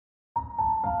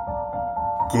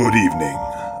Good evening,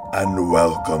 and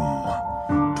welcome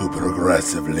to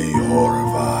Progressively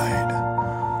Horrified,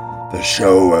 the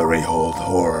show where we hold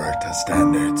horror to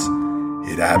standards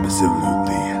it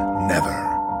absolutely never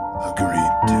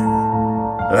agreed to.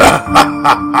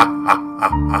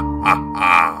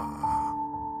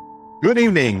 Good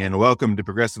evening, and welcome to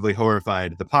Progressively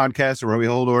Horrified, the podcast where we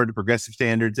hold horror to progressive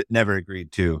standards it never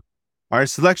agreed to. Our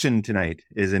selection tonight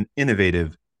is an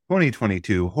innovative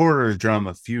 2022 horror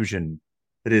drama fusion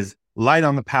that is light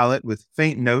on the palate with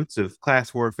faint notes of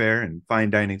class warfare and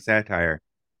fine dining satire.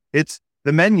 It's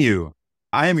The Menu.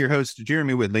 I am your host,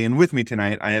 Jeremy Whitley, and with me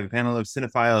tonight I have a panel of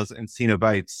cinephiles and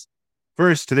cenobites.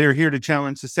 First, they're here to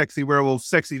challenge the sexy werewolf,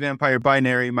 sexy vampire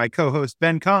binary, my co-host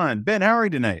Ben Kahn. Ben, how are you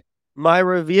tonight? My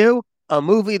review, a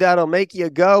movie that'll make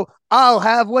you go, I'll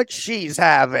have what she's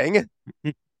having.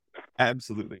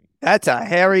 Absolutely. That's a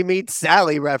Harry Meets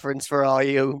Sally reference for all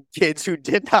you kids who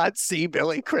did not see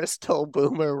Billy Crystal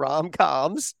boomer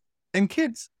rom-coms. And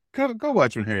kids, go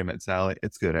watch When Harry Met Sally.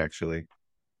 It's good, actually.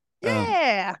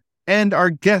 Yeah. And our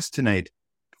guest tonight,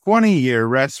 20-year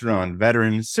restaurant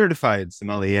veteran, certified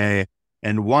sommelier,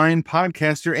 and wine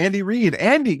podcaster, Andi Wreade.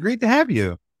 Andi, great to have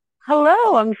you.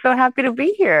 Hello, I'm so happy to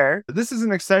be here. This is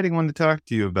an exciting one to talk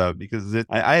to you about because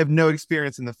I have no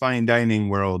experience in the fine dining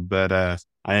world, but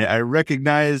I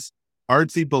recognize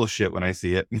artsy bullshit when I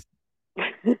see it.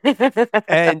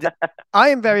 And I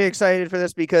am very excited for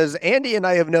this because Andi and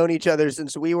I have known each other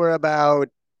since we were about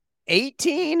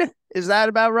 18. Is that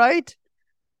about right?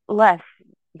 Less,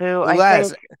 boo.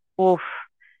 Less.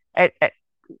 I think,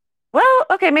 well,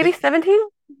 okay, maybe 17?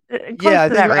 Yeah, I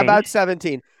think about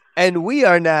 17. And we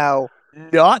are now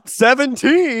not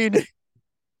 17.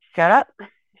 Shut up,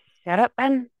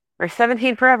 Ben. We're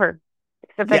 17 forever.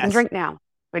 Except I can Yes. drink now,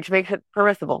 which makes it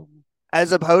permissible.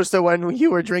 As opposed to when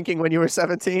you were drinking when you were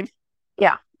 17.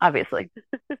 Yeah, obviously.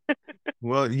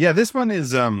 Well, yeah, this one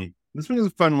is a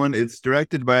fun one. It's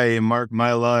directed by Mark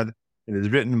Mylod. It is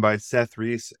written by Seth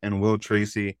Reese and Will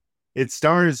Tracy. It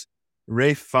stars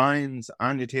Ralph Fiennes,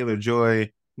 Anya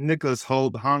Taylor-Joy, Nicholas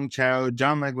Hoult, Hong Chow,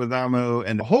 John Leguizamo,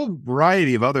 and a whole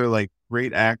variety of other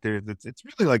great actors. It's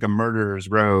really like a murderer's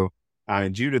row.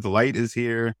 Judith Light is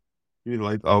here. Judith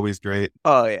Light's always great.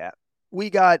 Oh, yeah. We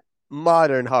got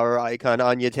modern horror icon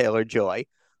Anya Taylor-Joy,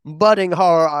 budding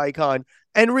horror icon,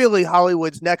 and really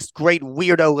Hollywood's next great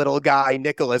weirdo little guy,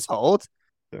 Nicholas Hoult.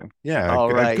 So, yeah,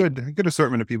 All right. Good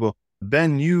assortment of people.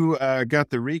 Ben, you got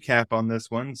the recap on this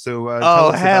one, so tell Oh,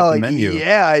 us hell about the menu.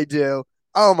 yeah, I do.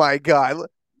 Oh, my God.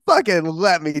 Fucking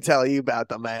let me tell you about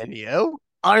the menu.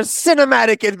 Our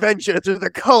cinematic adventure through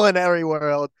the culinary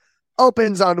world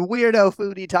opens on weirdo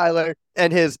foodie Tyler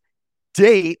and his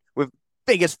date, with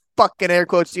biggest fucking air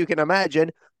quotes you can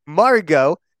imagine,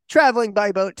 Margot, traveling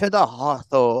by boat to the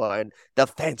Hawthorne, the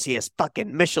fanciest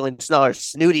fucking Michelin-star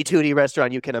snooty-tooty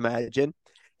restaurant you can imagine.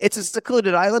 It's a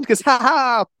secluded island because,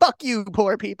 fuck you,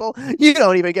 poor people. You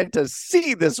don't even get to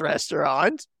see this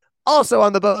restaurant. Also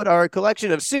on the boat are a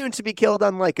collection of soon-to-be-killed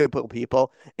unlikable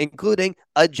people, including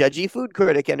a judgy food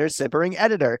critic and her simpering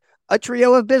editor, a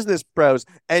trio of business pros,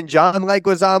 and John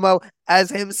Leguizamo as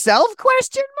himself, ?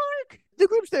 The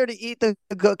group's there to eat the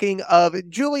cooking of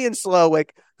Julian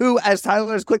Slowick, who, as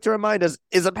Tyler is quick to remind us,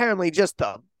 is apparently just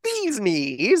the bee's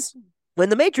knees. When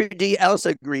the maitre d'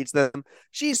 Elsa greets them,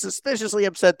 she's suspiciously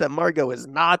upset that Margot is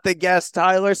not the guest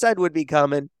Tyler said would be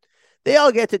coming. They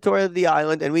all get to tour the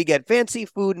island, and we get fancy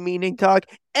food meaning talk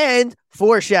and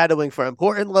foreshadowing for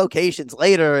important locations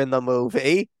later in the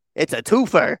movie. It's a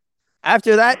twofer.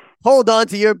 After that, hold on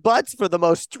to your butts for the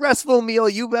most stressful meal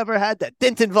you've ever had that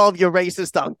didn't involve your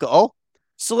racist uncle.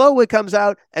 Slowick comes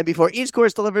out, and before each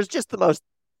course delivers just the most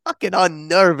fucking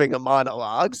unnerving of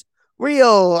monologues.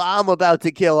 Real I'm about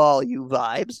to kill all you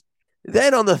vibes.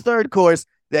 Then on the third course,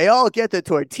 they all get the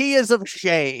tortillas of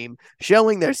shame,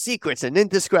 showing their secrets and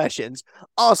indiscretions.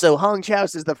 Also, Hong Chow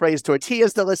says the phrase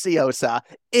tortillas deliciosa.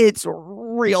 It's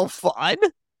real fun.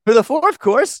 For the fourth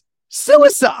course,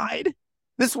 suicide.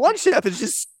 This one chef is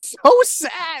just so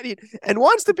sad and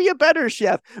wants to be a better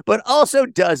chef, but also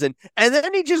doesn't. And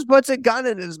then he just puts a gun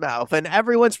in his mouth, and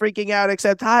everyone's freaking out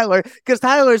except Tyler, because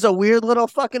Tyler's a weird little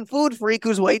fucking food freak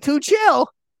who's way too chill.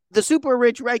 The super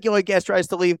rich regular guest tries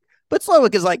to leave, but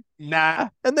Slowick is like, nah,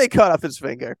 and they cut off his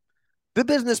finger. The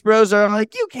business bros are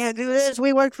like, you can't do this,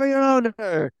 we work for your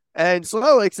owner. And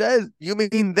Slowick says, you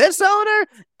mean this owner?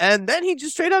 And then he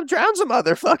just straight up drowns a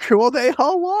motherfucker while they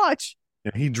all watch.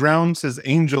 Yeah, he drowns his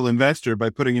angel investor by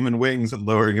putting him in wings and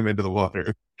lowering him into the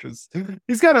water.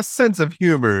 He's got a sense of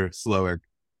humor, Slowick.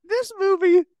 This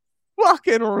movie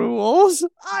fucking rules.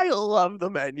 I love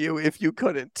the menu, if you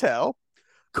couldn't tell.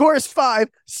 Course 5,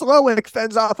 Slowick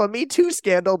fends off a Me Too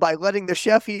scandal by letting the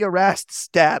chef he harassed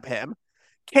stab him.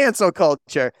 Cancel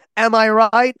culture. Am I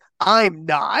right? I'm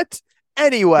not.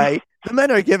 Anyway, the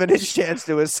men are given a chance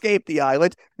to escape the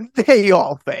island. They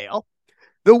all fail.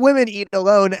 The women eat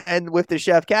alone and with the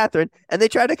chef, Catherine, and they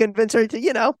try to convince her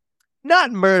to,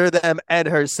 not murder them and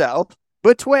herself.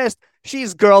 But twist,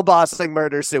 she's girl bossing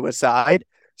murder-suicide.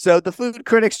 So the food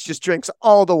critics just drinks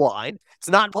all the wine. It's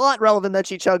not plot relevant that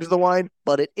she chugs the wine,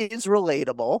 but it is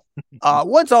relatable.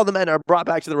 Once all the men are brought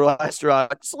back to the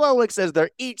restaurant, Slowick says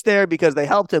they're each there because they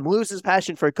helped him lose his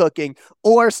passion for cooking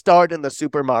or starred in the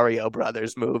Super Mario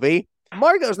Brothers movie.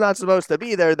 Margot's not supposed to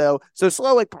be there, though, so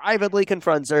Slowick privately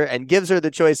confronts her and gives her the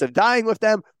choice of dying with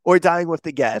them or dying with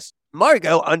the guests.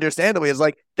 Margot, understandably, is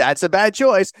like, that's a bad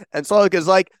choice. And Slowick is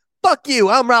like, fuck you,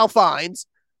 I'm Ralph Fiennes.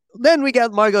 Then we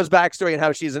get Margot's backstory and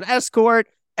how she's an escort,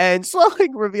 and Slowick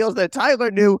reveals that Tyler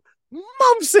knew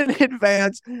months in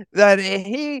advance that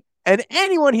he and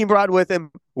anyone he brought with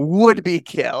him would be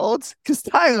killed. Because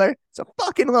Tyler is a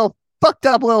fucking little fucked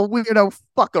up little weirdo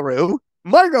fuckaroo.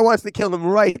 Margot wants to kill him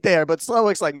right there, but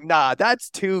Slowick's like, nah, that's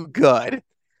too good.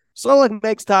 Slowick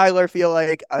makes Tyler feel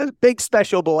like a big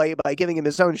special boy by giving him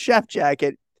his own chef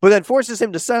jacket, but then forces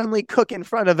him to suddenly cook in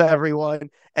front of everyone,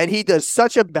 and he does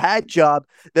such a bad job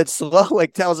that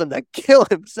Slowick tells him to kill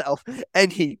himself,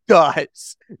 and he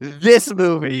does. This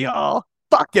movie, y'all,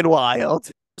 fucking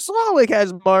wild. Slowick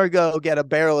has Margot get a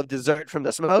barrel of dessert from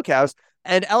the smokehouse,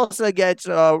 and Elsa gets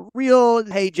real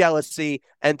jealousy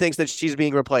and thinks that she's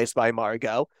being replaced by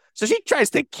Margot. So she tries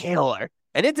to kill her,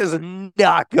 and it does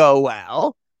not go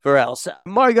well for Elsa.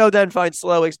 Margot then finds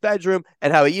Slowick's bedroom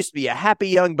and how he used to be a happy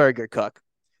young burger cook.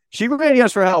 She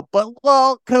radios for help, but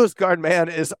Coast Guard man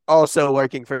is also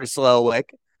working for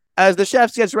Slowick. As the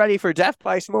chef gets ready for death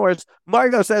by s'mores,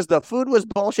 Margot says the food was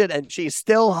bullshit and she's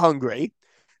still hungry.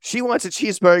 She wants a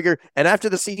cheeseburger, and after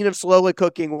the scene of Slowick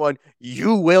cooking one,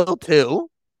 you will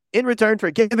too. In return for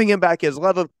giving him back his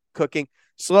love of cooking,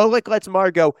 Slowick lets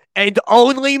Margot, and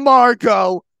only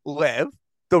Margot, live.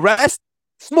 The rest,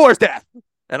 s'mores death.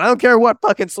 And I don't care what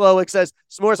fucking Slowick says,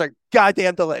 s'mores are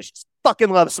goddamn delicious. Fucking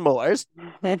love s'mores.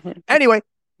 Anyway,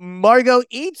 Margot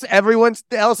eats, everyone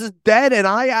else is dead, and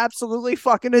I absolutely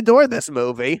fucking adore this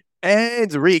movie. And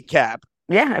recap.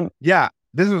 Yeah.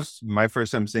 This was my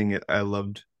first time seeing it. I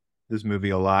loved this movie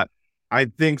a lot. I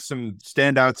think some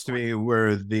standouts to me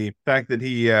were the fact that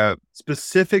he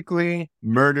specifically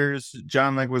murders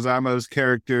John Leguizamo's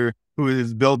character, who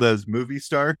is billed as movie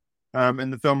star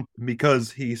in the film,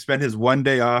 because he spent his one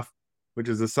day off, which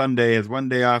is a Sunday, his one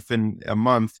day off in a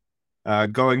month,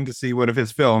 going to see one of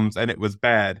his films, and it was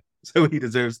bad. So he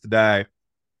deserves to die.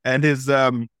 And his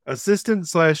assistant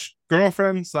slash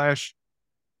girlfriend slash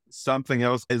something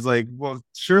else is like, well,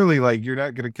 surely, like, you're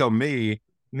not going to kill me.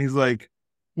 And he's like,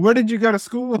 where did you go to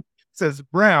school? He says,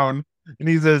 Brown. And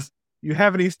he says, you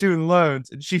have any student loans?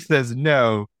 And she says,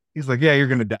 no. He's like, yeah, you're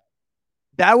going to die.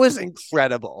 That was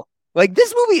incredible. Like,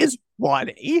 this movie is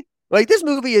funny. Like, this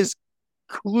movie is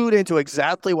clued into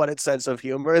exactly what its sense of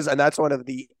humor is, and that's one of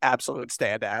the absolute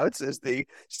standouts, is the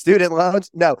student loans.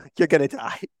 No, you're going to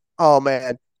die. Oh,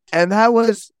 man. And that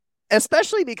was,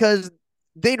 especially because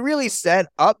they'd really set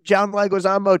up John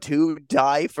Leguizamo to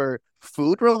die for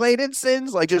food-related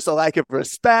sins, like just a lack of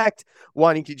respect,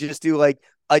 wanting to just do like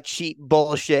a cheap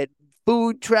bullshit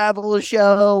food travel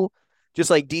show,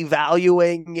 just like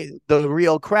devaluing the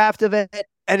real craft of it.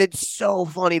 And it's so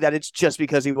funny that it's just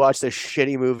because he watched a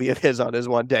shitty movie of his on his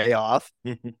one day off.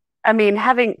 I mean,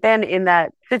 having been in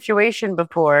that situation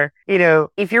before,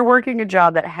 if you're working a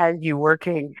job that has you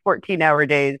working 14-hour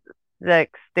days,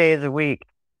 6 days a week,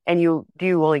 and you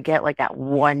do only get like that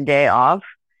one day off,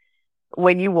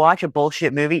 when you watch a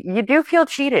bullshit movie, you do feel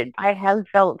cheated. I have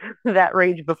felt that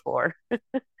rage before.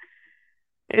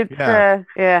 It's,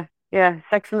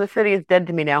 Sex and the City is dead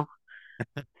to me now.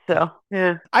 So,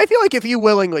 yeah. I feel like if you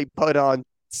willingly put on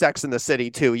Sex and the City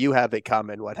too, you have it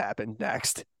coming what happened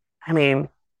next. I mean,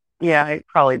 yeah, I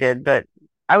probably did, but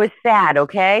I was sad,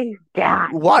 okay?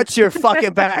 God. Watch your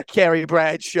fucking back, Carrie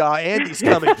Bradshaw. Andy's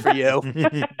coming for you.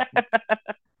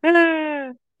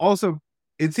 Also,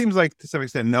 it seems like to some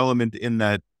extent an element in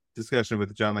that discussion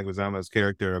with John Leguizamo's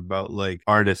character about like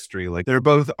artistry. Like, they're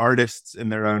both artists in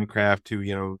their own craft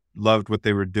who, loved what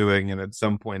they were doing, and at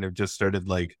some point have just started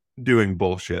like doing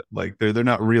bullshit. Like they're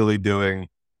not really doing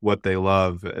what they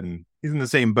love, and he's in the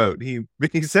same boat. He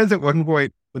says at one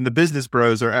point when the business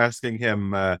bros are asking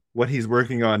him what he's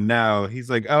working on now, he's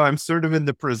like, oh, I'm sort of in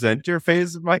the presenter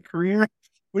phase of my career,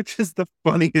 which is the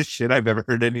funniest shit I've ever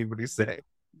heard anybody say.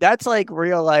 That's like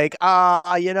real, like,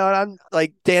 I'm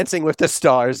like Dancing with the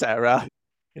Stars era.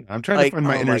 I'm trying to find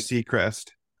my inner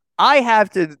Seacrest. I have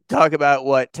to talk about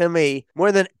what, to me,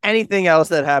 more than anything else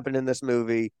that happened in this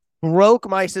movie, broke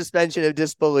my suspension of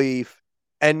disbelief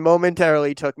and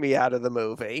momentarily took me out of the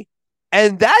movie.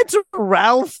 And that's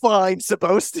Ralph Fiennes,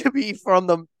 supposed to be from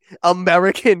the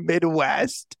American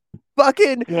Midwest.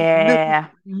 Fucking Yeah.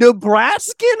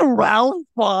 Nebraskan Ralph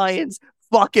Fiennes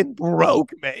fucking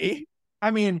broke me.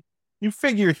 I mean, you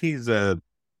figure he's a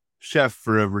chef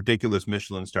for a ridiculous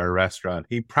Michelin star restaurant.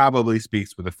 He probably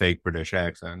speaks with a fake British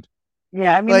accent.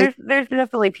 Yeah, I mean, Like- there's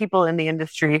definitely people in the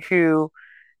industry who,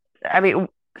 I mean,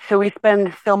 so we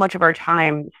spend so much of our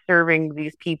time serving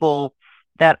these people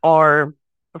that are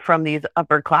from these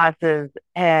upper classes,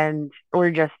 and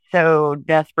we're just so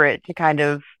desperate to kind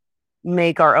of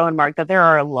make our own mark that there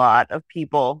are a lot of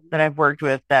people that I've worked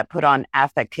with that put on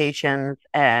affectations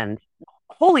and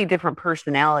wholly different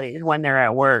personalities when they're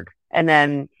at work. And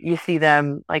then you see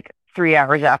them like 3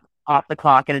 hours off the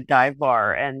clock in a dive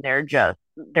bar, and they're just,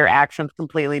 their actions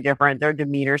completely different, their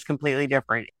demeanor's completely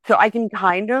different. So I can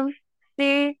kind of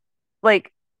see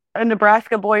like a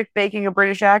Nebraska boy faking a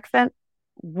British accent.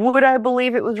 Would I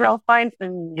believe it was Ralph Fiennes?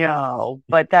 No,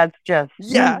 but that's just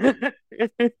Yeah.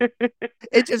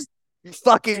 It just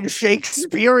fucking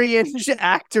Shakespearean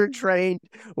actor trained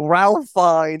Ralph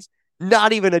Fiennes,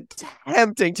 not even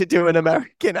attempting to do an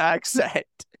American accent.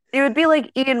 It would be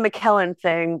like Ian McKellen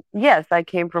saying, "Yes, I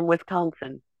came from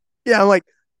Wisconsin." Yeah, I'm like,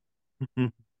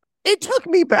 it took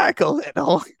me back a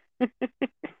little.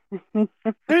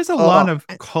 There's a lot of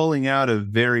calling out of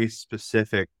very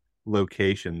specific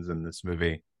locations in this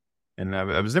movie. And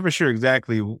I was never sure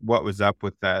exactly what was up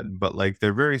with that, but like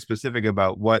they're very specific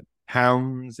about what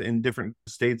towns in different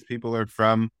states people are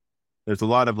from. There's a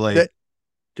lot of like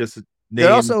just names,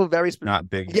 they're also very not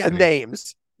big. Yeah, cities.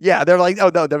 names. Yeah, they're like,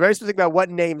 oh no, they're very specific about what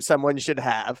name someone should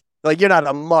have. Like, you're not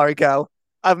a Margot.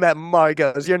 I've met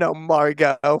Margos. You're no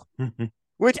Margot.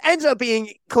 Which ends up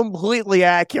being completely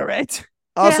accurate.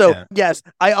 Also, yes,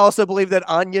 I also believe that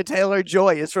Anya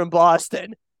Taylor-Joy is from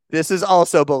Boston. This is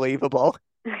also believable.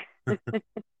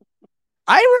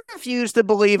 I refuse to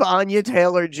believe Anya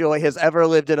Taylor-Joy has ever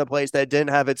lived in a place that didn't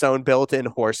have its own built-in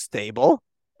horse stable.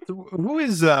 So who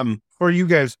is, for you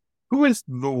guys, who is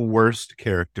the worst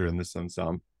character in this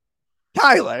ensemble?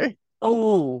 Tyler.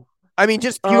 Oh. I mean,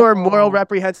 just pure moral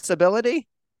reprehensibility.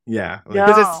 Yeah.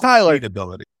 Because it's Tyler.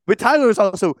 Hateability. But Tyler was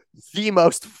also the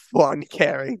most fun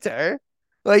character.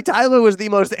 Like, Tyler was the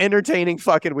most entertaining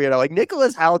fucking weirdo. Like,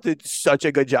 Nicholas Hoult did such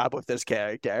a good job with this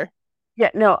character.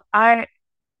 Yeah, no, I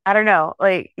don't know.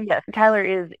 Like, yes, Tyler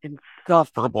is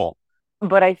insufferable.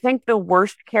 But I think the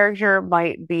worst character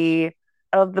might be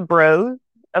of the bros,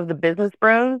 of the business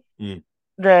bros.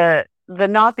 The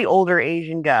not the older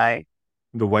Asian guy.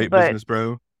 The white business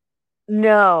bro?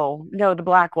 No, the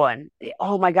black one.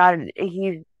 Oh my God,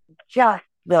 he's just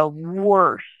the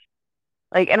worst.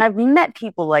 Like, and I've met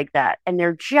people like that, and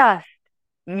they're just,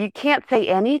 you can't say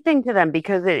anything to them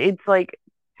because it's like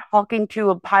talking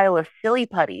to a pile of silly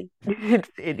putty.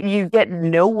 You get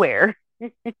nowhere.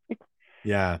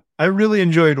 Yeah. I really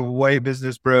enjoyed White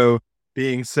Business Bro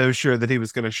being so sure that he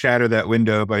was going to shatter that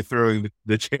window by throwing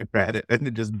the chair at it, and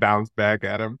it just bounced back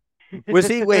at him. Was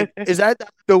he, wait, is that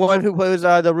the one who was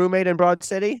the roommate in Broad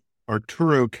City?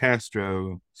 Arturo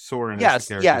Castro Soren. Yes,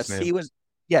 name. he was.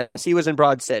 Yes, he was in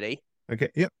Broad City. Okay,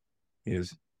 yep. He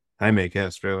is Jaime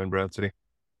Castro in Broad City.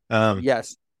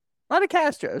 Yes. A lot of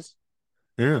Castros.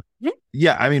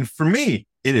 Yeah, I mean, for me,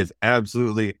 it is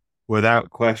absolutely, without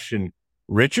question,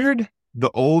 Richard, the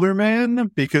older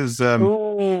man, because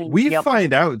we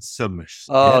find out some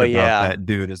shit about that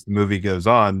dude as the movie goes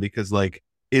on, because like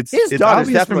it's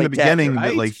obvious from the beginning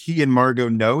that like he and Margot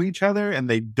know each other, and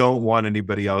they don't want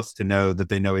anybody else to know that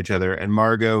they know each other, and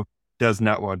Margot does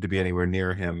not want to be anywhere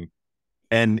near him.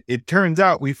 And it turns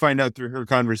out, we find out through her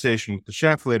conversation with the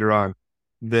chef later on,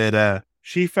 that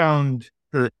she found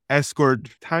her escort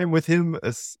time with him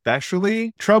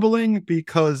especially troubling,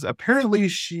 because apparently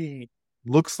she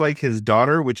looks like his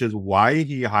daughter, which is why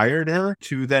he hired her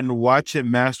to then watch him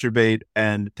masturbate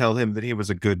and tell him that he was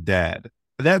a good dad.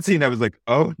 That scene, I was like,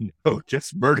 oh no,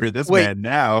 just murder this man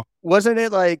now. Wasn't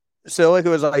it like Silic who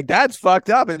was like, that's fucked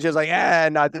up? And she was like,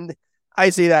 nothing.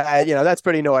 I see that. That's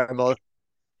pretty normal.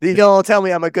 You don't tell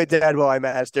me I'm a good dad while I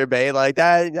masturbate. Like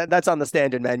that's on the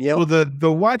standard menu. Well,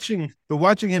 the watching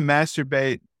him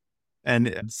masturbate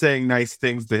and saying nice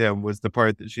things to him was the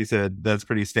part that she said that's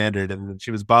pretty standard, and she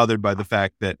was bothered by the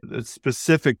fact that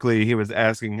specifically he was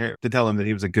asking her to tell him that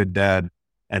he was a good dad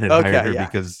and had hired her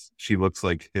because she looks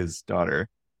like his daughter.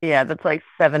 Yeah, that's like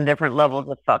 7 different levels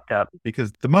of fucked up.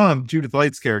 Because the mom, Judith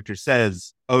Light's character,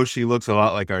 says, "Oh, she looks a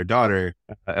lot like our daughter,"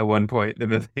 at one point.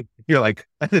 And then you're like,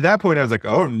 at that point, I was like,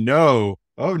 "Oh no,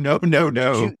 Oh, no, no,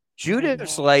 no. Judith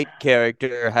Slight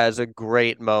character has a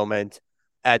great moment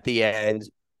at the end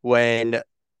when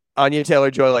Anya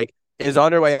Taylor-Joy like is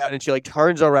on her way out and she like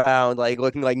turns around like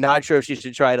looking like not sure if she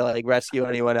should try to like rescue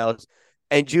anyone else,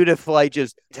 and Judith Slight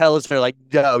just tells her like,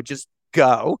 no, just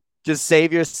go, just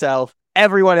save yourself.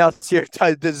 Everyone else here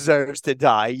deserves to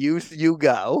die. You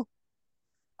go.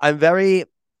 I'm very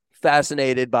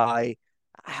fascinated by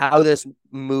how this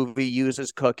movie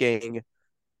uses cooking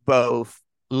both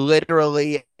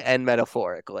literally and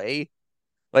metaphorically.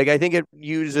 Like, I think it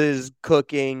uses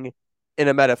cooking in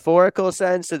a metaphorical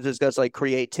sense to discuss like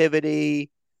creativity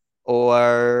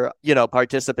or,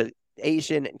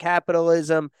 participation in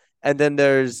capitalism. And then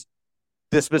there's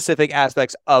the specific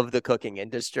aspects of the cooking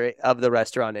industry, of the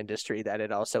restaurant industry that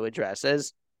it also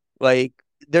addresses. Like,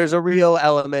 there's a real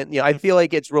element, I feel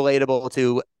like it's relatable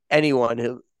to anyone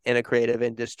who in a creative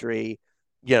industry,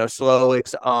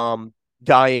 Slowick's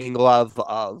dying love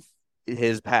of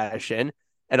his passion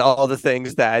and all the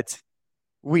things that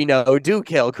we know do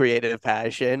kill creative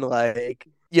passion, like,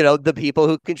 the people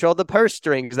who control the purse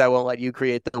strings that won't let you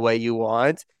create the way you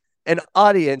want, an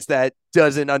audience that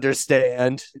doesn't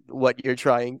understand what you're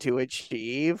trying to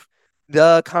achieve,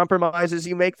 the compromises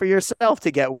you make for yourself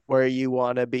to get where you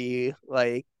want to be.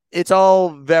 Like, it's all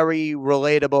very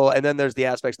relatable. And then there's the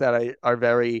aspects that are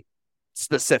very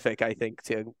specific, I think,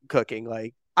 to cooking.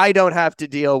 Like, I don't have to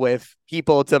deal with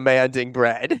people demanding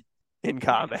bread in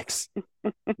comics.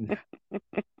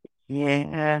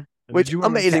 Yeah. Which Did you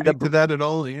want amazing to that at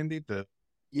all, Andy? The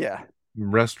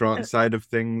restaurant side of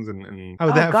things and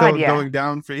how that felt going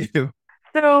down for you.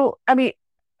 So, I mean,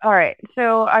 all right.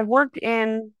 So I've worked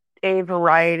in a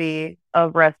variety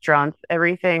of restaurants,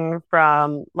 everything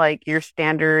from like your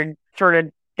standard sort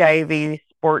of divey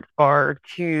sports bar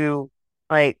to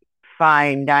like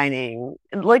fine dining,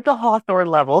 like the Hawthorne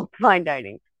level fine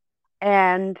dining.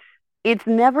 And it's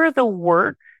never the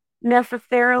work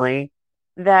necessarily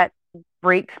that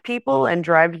breaks people and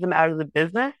drives them out of the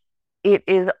business. It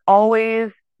is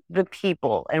always the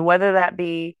people, and whether that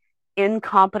be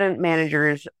incompetent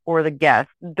managers or the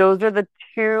guests, those are the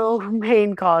two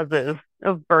main causes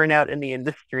of burnout in the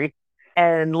industry.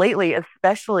 And lately,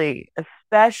 especially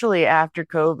after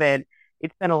COVID,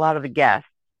 it's been a lot of the guests,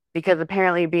 because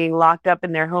apparently being locked up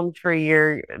in their homes for a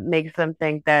year makes them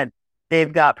think that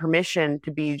they've got permission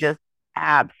to be just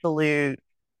absolute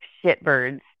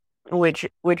shitbirds, which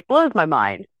blows my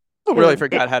mind. People really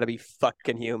forgot how to be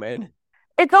fucking human.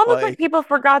 It's almost like people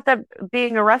forgot that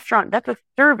being a restaurant, that's a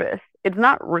service. It's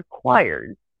not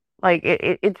required. Like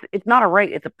it's not a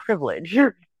right, it's a privilege.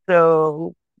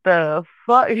 So the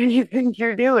fuck do you think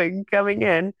you're doing coming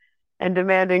in and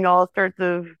demanding all sorts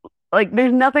of, like,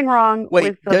 there's nothing wrong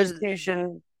with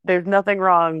substitution. There's nothing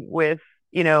wrong with,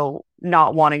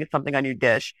 not wanting something on your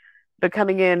dish, but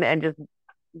coming in and just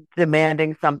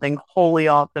demanding something wholly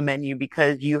off the menu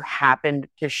because you happened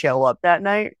to show up that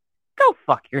night. Go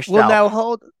fuck yourself. Well,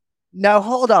 now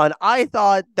hold on. I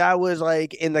thought that was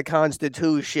like in the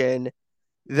Constitution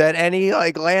that any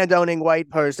like landowning white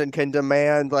person can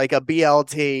demand like a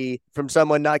BLT from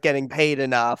someone not getting paid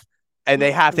enough, and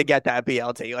they have to get that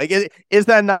BLT. Like, is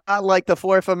that not like the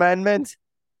Fourth Amendment?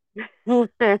 I thought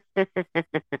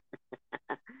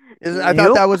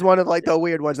that was one of like the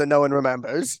weird ones that no one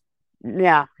remembers.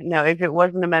 Yeah, no, if it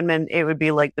was an amendment, it would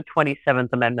be like the 27th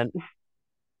Amendment.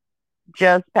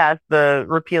 Just past the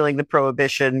repealing the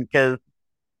prohibition, because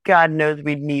God knows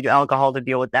we'd need alcohol to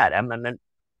deal with that amendment.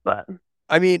 But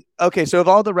I mean, okay, so of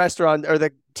all the restaurants or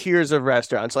the tiers of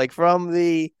restaurants, like from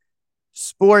the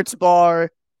sports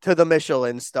bar to the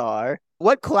Michelin star,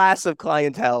 what class of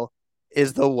clientele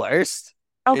is the worst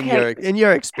in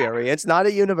your experience? Not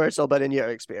a universal, but in your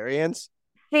experience.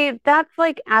 See, that's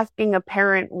like asking a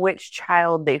parent which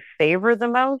child they favor the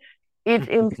most. It's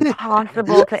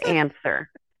impossible to answer.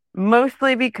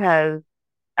 Mostly because,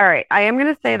 all right, I am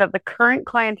going to say that the current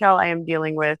clientele I am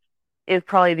dealing with is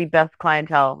probably the best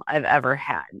clientele I've ever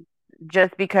had.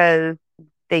 Just because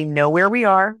they know where we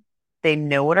are, they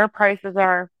know what our prices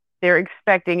are, they're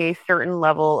expecting a certain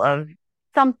level of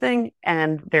something,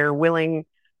 and they're willing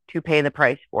to pay the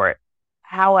price for it.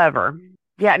 However,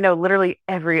 literally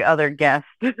every other guest.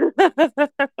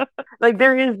 Like,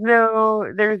 there's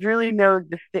really no,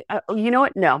 you know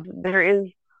what? No, there is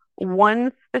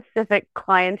one specific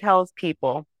clientele of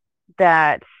people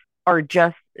that are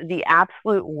just the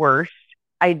absolute worst.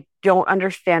 I don't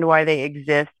understand why they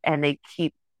exist, and they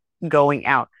keep going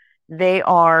out. They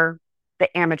are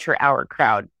the amateur hour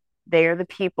crowd. They are the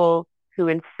people who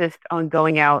insist on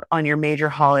going out on your major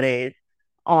holidays,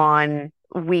 on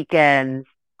weekends,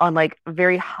 on like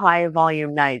very high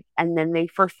volume nights, and then they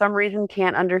for some reason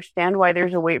can't understand why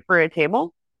there's a wait for a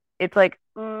table. It's like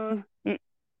you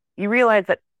realize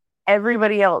that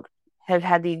everybody else has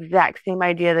had the exact same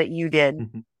idea that you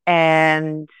did,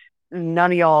 and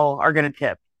none of y'all are going to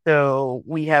tip. So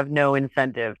we have no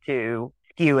incentive to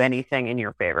skew anything in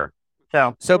your favor.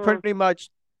 So pretty much,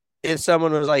 if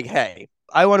someone was like, hey,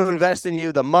 I want to invest in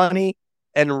you the money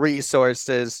and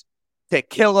resources to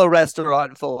kill a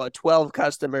restaurant full of 12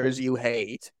 customers you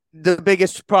hate, the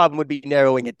biggest problem would be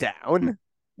narrowing it down.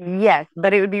 yes,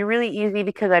 but it would be really easy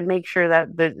because I'd make sure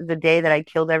that the day that I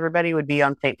killed everybody would be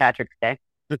on St. Patrick's Day.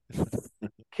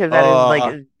 Because that is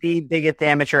like the biggest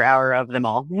amateur hour of them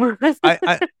all.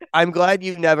 I'm glad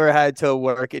you never had to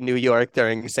work in New York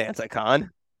during SantaCon.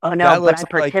 Oh no, but I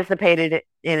participated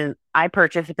in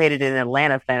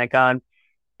Atlanta SantaCon,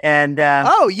 and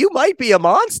you might be a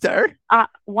monster.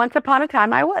 Once upon a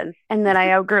time, I was, and then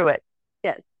I outgrew it.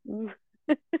 Yes.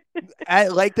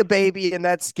 Like the baby in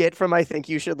that skit from I Think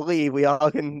You Should Leave.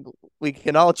 We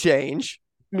can all change.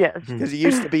 Yes, because he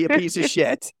used to be a piece of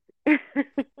shit.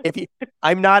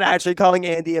 I'm not actually calling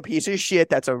Andy a piece of shit.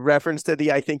 That's a reference to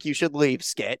the I Think You Should Leave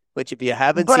skit, which if you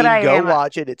haven't seen, go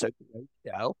watch it. It's a great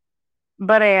show.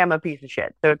 But I am a piece of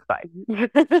shit, so it's fine.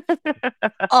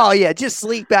 Oh yeah, just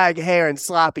sleek bag hair and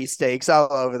sloppy steaks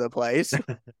all over the place.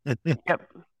 Yep.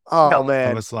 Oh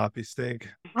man, I'm a sloppy steak.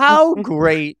 How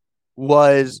great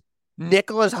was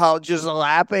Nicholas Hoult just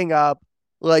lapping up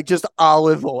like just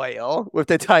olive oil with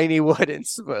the tiny wooden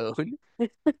spoon?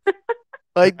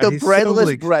 Like the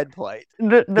breadless bread plate.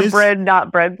 The bread,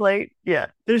 not bread plate. Yeah.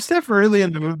 There's stuff early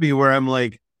in the movie where I'm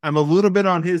a little bit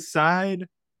on his side,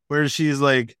 where she's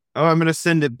like, oh, I'm going to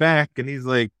send it back. And he's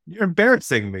like, you're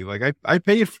embarrassing me. Like, I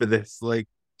paid for this. Like,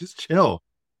 just chill.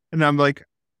 And I'm like,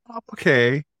 oh,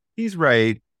 okay, he's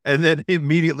right. And then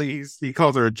immediately he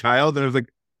calls her a child. And I was like,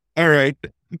 all right,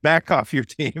 back off your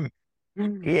team.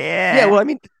 Yeah. Yeah, well, I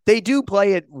mean, they do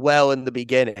play it well in the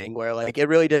beginning where, like, it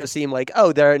really does seem like,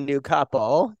 oh, they're a new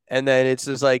couple. And then it's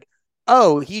just like,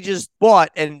 oh, he just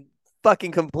bought and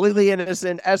fucking completely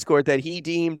innocent escort that he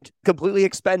deemed completely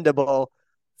expendable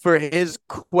for his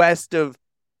quest of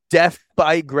death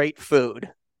by great food.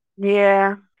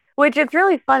 Yeah. Which it's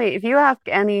really funny. If you ask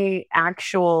any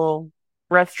actual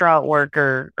restaurant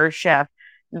worker or chef,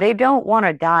 they don't want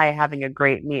to die having a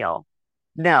great meal.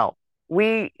 No.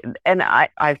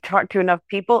 I've talked to enough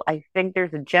people. I think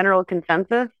there's a general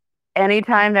consensus.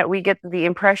 Anytime that we get the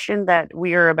impression that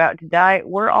we are about to die,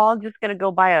 we're all just going to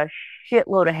go buy a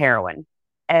shitload of heroin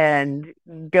and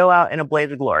go out in a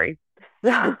blaze of glory.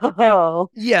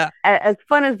 So, yeah, as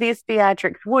fun as these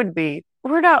theatrics would be,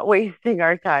 we're not wasting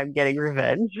our time getting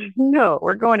revenge. No,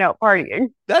 we're going out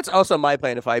partying. That's also my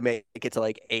plan if I make it to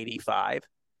like 85.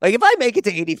 Like, if I make it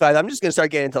to 85, I'm just going to start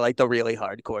getting into, like, the really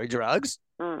hardcore drugs.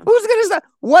 Who's going to stop?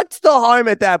 What's the harm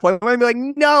at that point? I'm going to be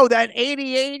like, no, that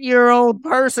 88-year-old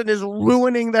person is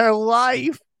ruining their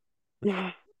life.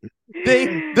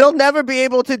 They'll never be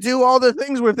able to do all the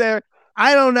things with their,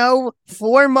 I don't know,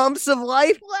 4 months of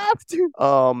life left.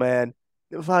 Oh, man.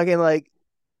 Fucking, like,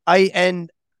 I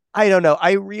don't know.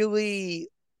 I really,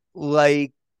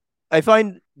 like, I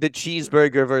find the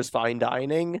cheeseburger versus fine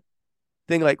dining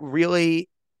thing, like, really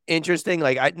interesting.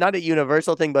 Like, not a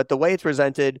universal thing, but the way it's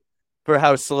presented for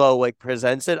how Slow like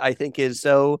presents it, I think is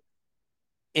so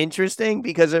interesting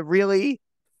because it really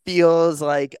feels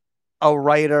like a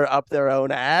writer up their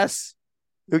own ass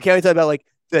who can't talk about like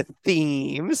the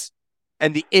themes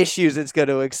and the issues it's going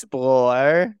to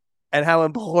explore and how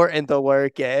important the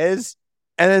work is.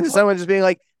 And then someone just being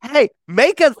like, hey,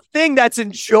 make a thing that's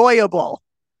enjoyable.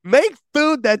 Make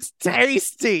food that's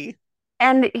tasty.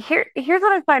 And here's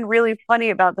what I find really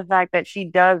funny about the fact that she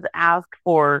does ask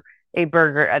for a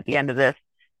burger at the end of this,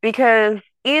 because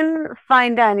in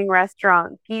fine dining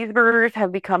restaurants, cheeseburgers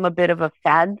have become a bit of a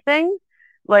fad thing.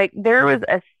 Like, there was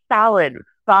a solid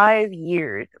 5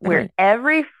 years where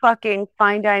every fucking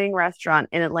fine dining restaurant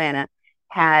in Atlanta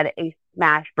had a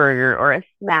smash burger or a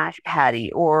smash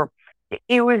patty, or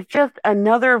it was just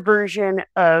another version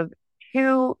of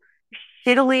 2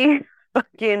 shittily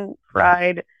fucking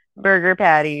fried burger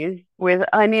patties with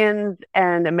onions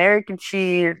and American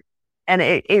cheese. And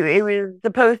it was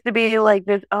supposed to be like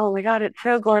this, oh my God, it's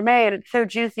so gourmet and it's so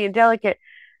juicy and delicate.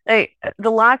 Like,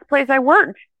 the last place I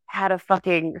worked had a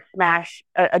fucking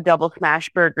a double smash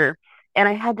burger. And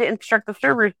I had to instruct the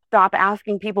servers, stop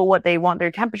asking people what they want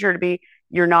their temperature to be.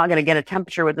 You're not going to get a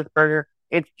temperature with this burger.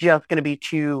 It's just going to be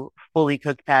 2 fully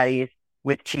cooked patties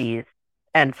with cheese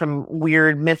and some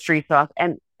weird mystery sauce.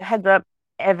 And heads up,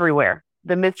 everywhere,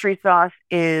 the mystery sauce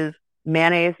is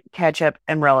mayonnaise, ketchup,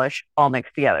 and relish all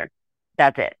mixed together.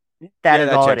 That's it. That is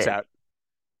that all it checks is. out.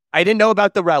 I didn't know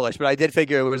about the relish, but I did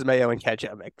figure it was mayo and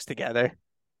ketchup mixed together.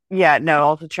 Yeah, no,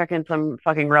 also chuck in some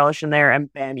fucking relish in there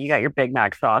and bam, you got your Big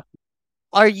Mac sauce.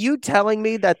 Are you telling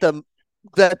me that the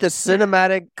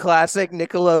cinematic classic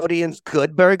Nickelodeon's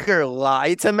Good Burger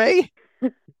lied to me?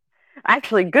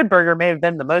 Actually, Good Burger may have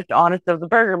been the most honest of the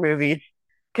burger movies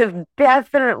because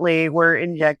definitely we're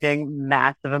injecting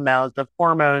massive amounts of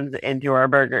hormones into our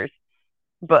burgers.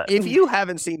 But If you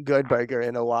haven't seen Good Burger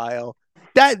in a while,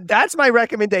 that's my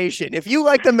recommendation. If you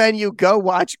like the menu, go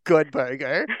watch Good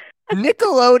Burger.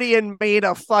 Nickelodeon made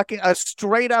a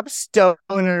straight up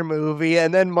stoner movie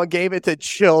and then gave it to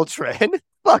children.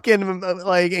 Fucking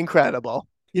like incredible.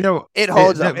 It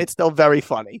holds up. It's still very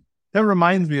funny. That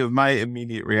reminds me of my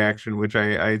immediate reaction, which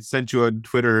I sent you on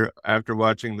Twitter after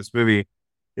watching this movie,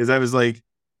 is I was like,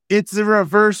 it's a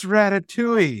reverse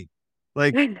Ratatouille.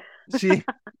 Like, she...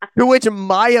 To which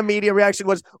my immediate reaction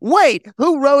was, wait,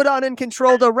 who rode on and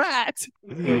controlled a rat?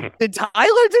 Did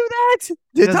Tyler do that?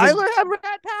 Did Tyler have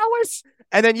rat powers?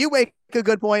 And then you make a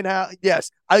good point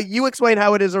you explain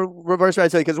how it is a reverse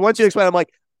Ratatouille, because once you explain, I'm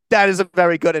like, that is a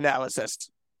very good analysis.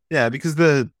 Yeah, because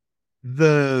the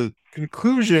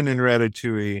conclusion in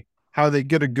Ratatouille, how they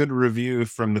get a good review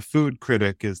from the food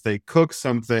critic, is they cook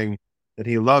something that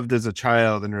he loved as a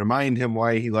child and remind him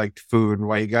why he liked food and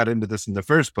why he got into this in the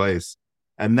first place.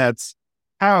 And that's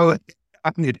how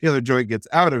Anya Taylor-Joy gets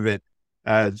out of it.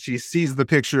 She sees the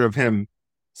picture of him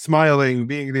smiling,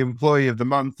 being the employee of the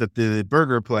month at the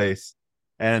burger place,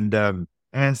 and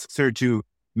asks her to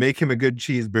make him a good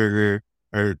cheeseburger,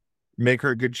 or make her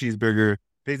a good cheeseburger,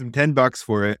 pays him $10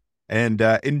 for it, and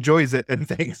enjoys it and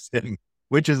thanks him,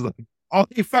 which is like all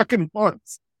he fucking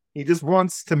wants. He just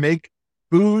wants to make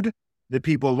food that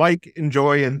people like,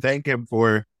 enjoy, and thank him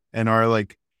for, and are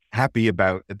like happy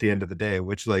about at the end of the day,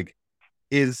 which like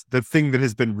is the thing that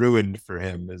has been ruined for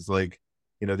him. Is like,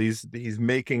 he's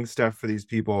making stuff for these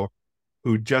people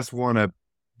who just want to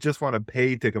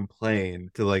pay to complain,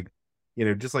 to like,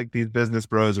 just like these business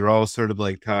bros are all sort of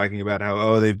like talking about how,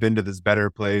 oh, they've been to this better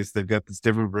place, they've got this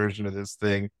different version of this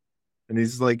thing, and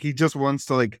he's like, he just wants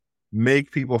to like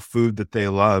make people food that they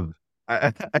love.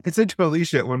 I said to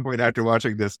Alicia at one point after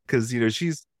watching this, because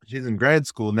she's in grad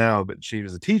school now, but she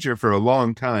was a teacher for a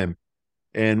long time,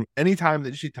 and anytime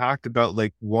that she talked about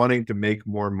like wanting to make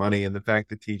more money and the fact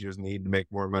that teachers need to make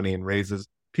more money and raises,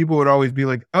 people would always be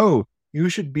like, oh, you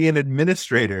should be an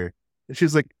administrator. And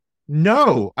she's like,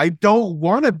 no, I don't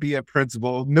want to be a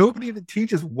principal. Nobody that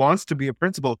teaches wants to be a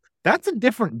principal. That's a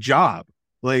different job.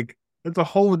 Like, that's a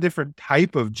whole different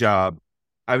type of job.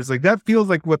 I was like, that feels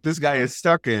like what this guy is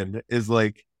stuck in, is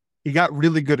like, he got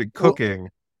really good at cooking.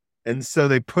 And so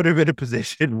they put him in a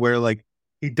position where like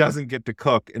he doesn't get to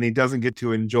cook and he doesn't get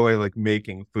to enjoy like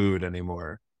making food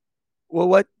anymore. Well,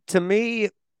 what to me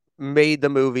made the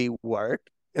movie work,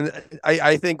 and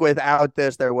I think without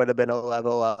this, there would have been a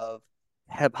level of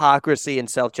hypocrisy and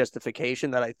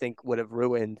self-justification that I think would have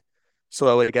ruined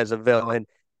Slowick as a villain,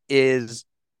 is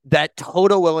that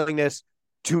total willingness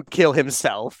to kill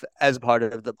himself as part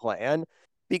of the plan,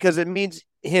 because it means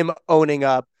him owning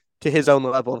up to his own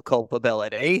level of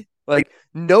culpability. Like,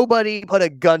 nobody put a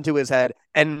gun to his head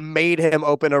and made him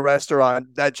open a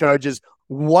restaurant that charges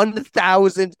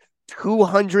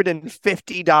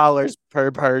 $1,250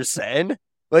 per person.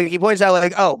 Like, he points out,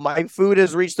 like, oh, my food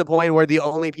has reached the point where the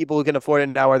only people who can afford it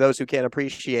now are those who can't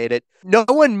appreciate it. No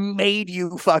one made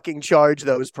you fucking charge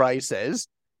those prices.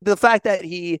 The fact that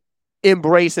he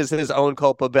embraces his own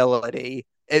culpability,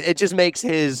 it just makes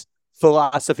his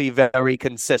philosophy very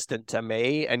consistent to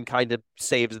me and kind of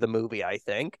saves the movie, I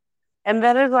think. And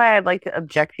that is why I'd like to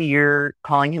object to your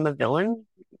calling him a villain,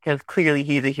 because clearly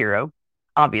he's a hero,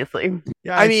 obviously.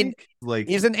 Yeah, I mean, like,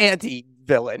 he's an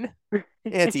anti-villain,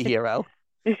 anti-hero.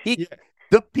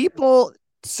 The people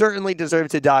certainly deserve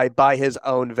to die by his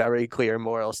own very clear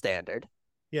moral standard.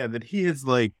 Yeah, that he is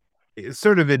like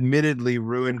sort of admittedly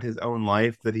ruined his own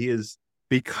life, that he has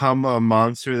become a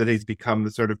monster, that he's become the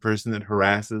sort of person that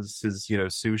harasses his,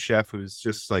 sous chef, who's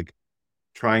just like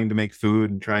trying to make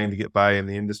food and trying to get by in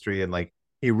the industry. And like,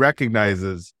 he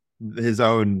recognizes his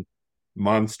own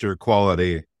monster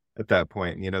quality at that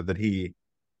point, that he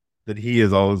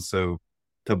is also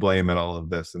to blame in all of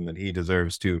this, and that he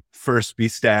deserves to first be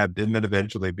stabbed and then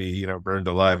eventually be, burned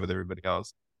alive with everybody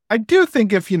else. I do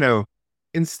think if,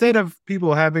 instead of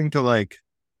people having to like,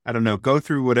 I don't know, go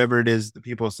through whatever it is that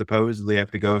people supposedly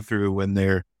have to go through when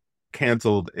they're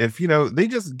canceled, if, they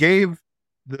just gave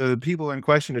the people in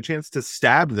question a chance to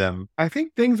stab them, I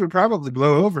think things would probably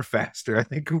blow over faster. I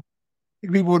think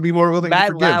people would be more willing to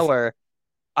forgive. Matt Lauer,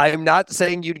 I'm not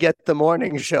saying you'd get the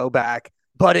morning show back,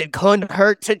 but it couldn't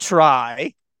hurt to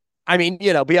try. I mean,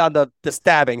 beyond the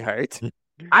stabbing hurt.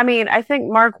 I mean, I think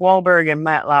Mark Wahlberg and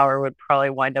Matt Lauer would probably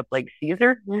wind up like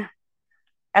Caesar.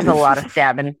 That's a lot of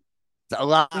stabbing. A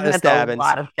lot of That's stabbing. a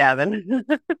lot of stabbing.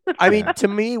 I mean, to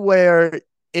me, where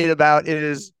it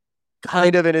is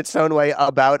kind of in its own way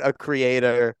about a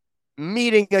creator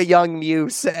meeting a young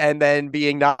muse and then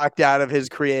being knocked out of his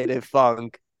creative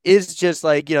funk is just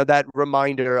like, that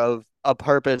reminder of a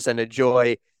purpose and a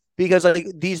joy. Because like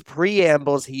these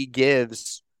preambles he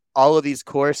gives, all of these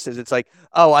courses, it's like,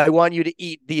 oh, I want you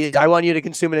to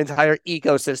consume an entire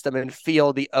ecosystem and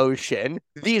feel the ocean.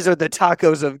 These are the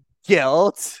tacos of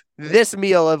guilt. This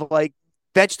meal of like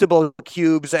vegetable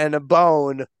cubes and a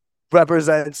bone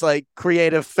represents like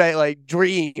creative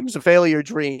failure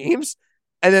dreams.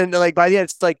 And then like by the end,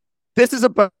 it's like, this is a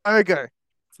burger.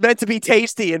 It's meant to be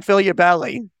tasty and fill your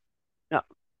belly. No.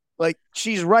 Like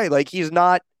she's right. Like he's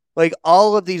not like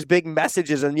all of these big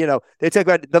messages and, they talk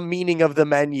about the meaning of the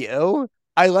menu.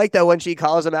 I like that when she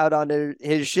calls him out on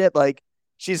his shit, like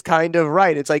she's kind of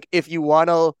right. It's like, if you want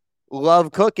to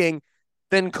love cooking,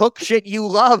 then cook shit you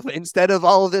love instead of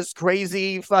all of this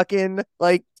crazy fucking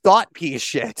like thought piece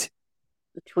shit.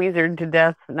 Tweezered to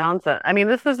death nonsense. I mean,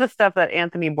 this is the stuff that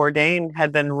Anthony Bourdain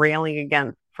had been railing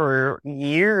against for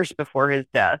years before his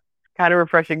death. Kind of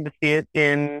refreshing to see it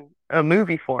in a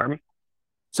movie form.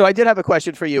 So I did have a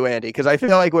question for you, Andy, because I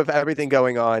feel like with everything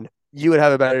going on, you would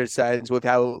have a better sense with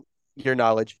how your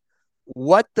knowledge.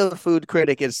 What the food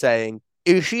critic is saying,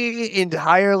 is she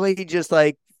entirely just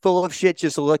like full of shit,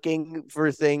 just looking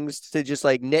for things to just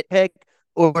like nitpick?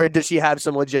 Or does she have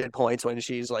some legit points when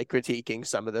she's like critiquing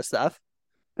some of the stuff?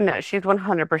 No, she's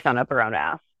 100% up her own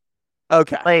ass.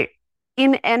 Okay. Like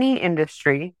in any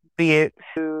industry, be it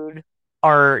food,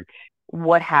 art,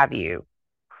 what have you,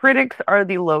 critics are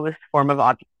the lowest form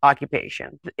of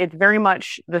occupation. It's very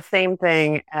much the same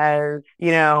thing as,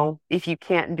 if you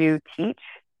can't teach,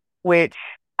 which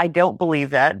I don't believe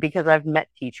that because I've met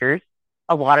teachers.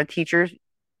 A lot of teachers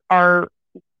are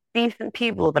decent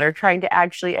people that are trying to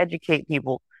actually educate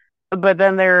people. But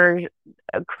then there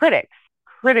are critics.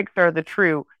 Critics are the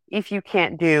true, if you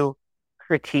can't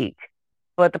critique.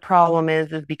 But the problem is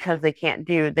because they can't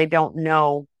they don't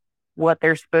know what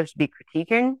they're supposed to be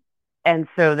critiquing. And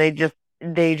so they just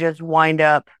wind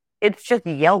up, it's just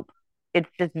Yelp.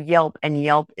 It's just Yelp, and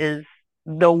Yelp is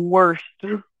the worst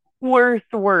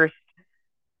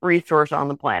resource on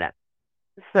the planet.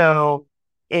 So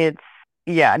I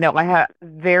have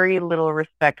very little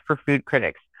respect for food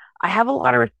critics. I have a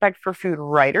lot of respect for food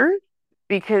writers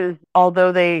because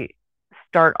although they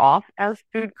start off as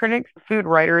food critics, food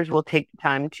writers will take the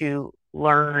time to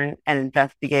learn and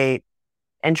investigate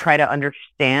and try to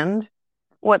understand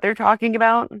what they're talking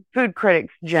about. Food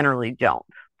critics generally don't.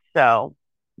 So,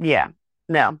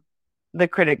 no, the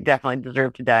critic definitely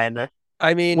deserved to die in this.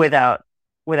 I mean, without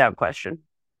question.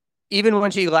 Even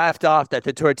when she laughed off that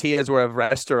the tortillas were of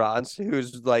restaurants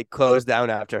who's like closed down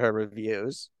after her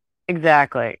reviews.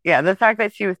 Exactly. Yeah, the fact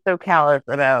that she was so callous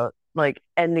about like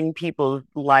ending people's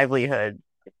livelihood.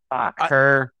 Fuck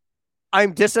her.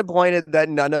 I'm disappointed that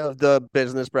none of the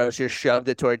business bros just shoved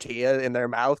a tortilla in their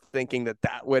mouth thinking that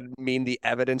would mean the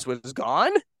evidence was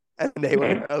gone and they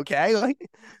were okay.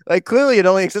 Like clearly it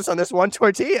only exists on this one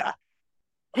tortilla.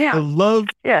 Yeah.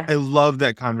 I love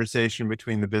that conversation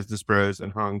between the business bros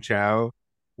and Hong Chow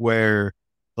where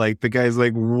like the guy's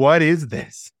like, what is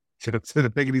this? To the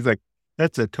thing, and he's like,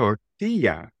 that's a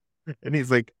tortilla. And he's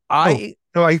like, I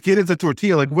get it's a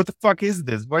tortilla. Like, what the fuck is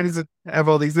this? Why does it have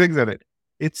all these things on it?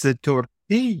 It's a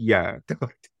tortilla.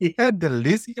 Tortilla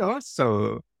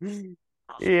delicioso.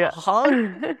 Yeah.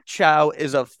 Hong Chow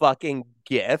is a fucking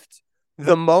gift.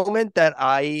 The moment that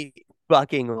I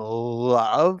fucking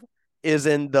love is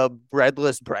in the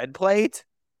breadless bread plate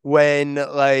when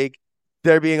like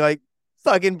they're being like,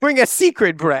 fucking bring a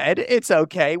secret bread. It's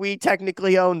okay. We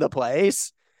technically own the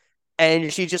place.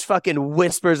 And she just fucking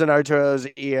whispers in Arturo's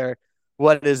ear,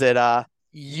 what is it?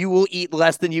 You will eat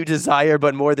less than you desire,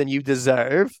 but more than you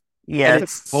deserve. Yeah,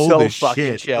 it's so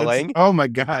fucking chilling. Oh my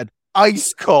God.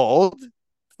 Ice cold.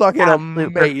 Fucking absolute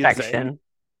amazing. Perfection.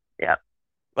 Yeah.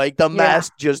 Like the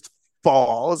mask just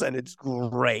falls and it's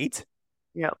great.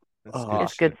 Yep.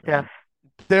 It's good stuff.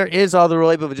 There is all the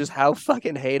relate, but just how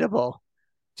fucking hateable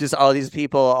just all these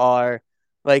people are.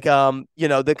 Like,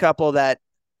 the couple that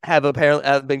have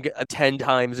been 10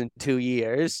 times in 2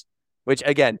 years, which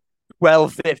again,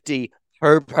 $12.50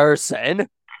 per person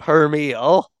per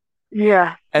meal.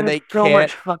 Yeah, and they so can't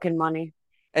much fucking money,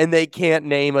 and they can't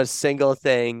name a single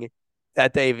thing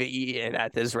that they've eaten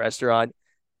at this restaurant.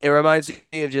 It reminds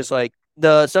me of just like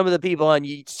some of the people on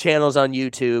channels on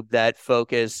YouTube that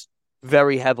focus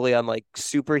very heavily on like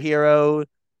superhero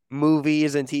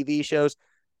movies and TV shows.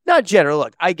 Not general.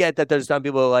 Look, I get that there's some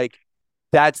people like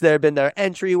been their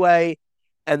entryway,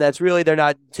 and that's really they're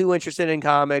not too interested in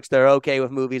comics. They're okay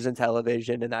with movies and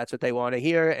television, and that's what they want to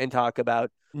hear and talk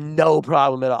about. No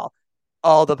problem at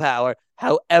all the power.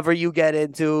 However you get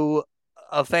into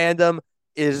a fandom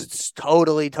is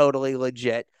totally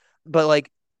legit. But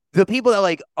like the people that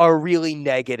like are really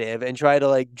negative and try to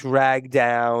like drag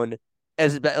down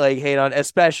hate on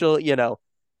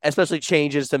especially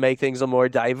changes to make things a more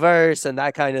diverse and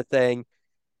that kind of thing,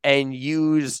 and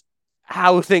use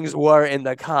how things were in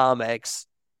the comics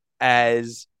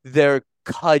as their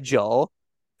cudgel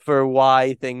for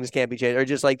why things can't be changed, or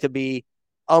just like to be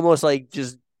almost like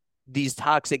just these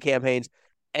toxic campaigns.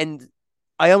 And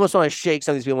I almost want to shake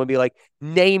some of these people and be like,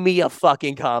 name me a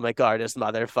fucking comic artist,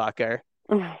 motherfucker.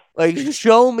 Like,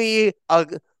 show me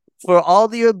for all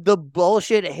the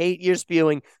bullshit hate you're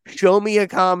spewing, show me a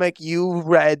comic you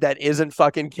read that isn't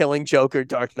fucking Killing Joke,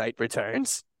 Dark Knight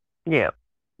Returns. Yep.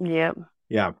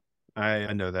 Yeah,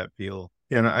 I know that feel.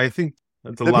 Yeah, and I think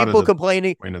that's a The lot people of the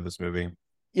complaining, point of this movie.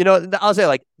 I'll say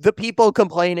like the people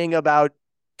complaining about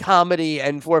comedy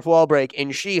and fourth wall break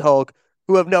in She-Hulk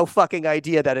who have no fucking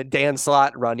idea that a Dan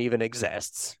Slott run even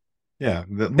exists. Yeah,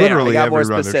 There, I literally got every more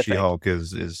run of specific. She-Hulk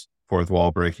is fourth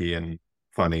wall breaky and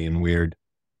funny and weird.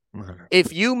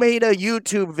 If you made a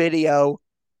YouTube video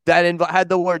that had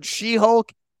the word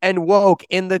She-Hulk and woke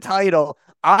in the title,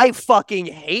 I fucking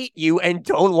hate you and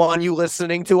don't want you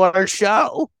listening to our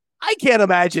show. I can't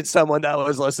imagine someone that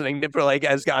was listening to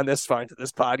has gone this far into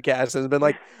this podcast and has been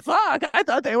like, fuck, I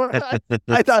thought they were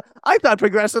I thought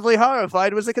Progressively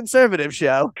Horrified was a conservative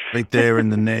show. Right there in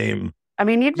the name. I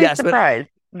mean, you'd be surprised.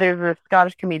 There's a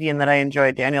Scottish comedian that I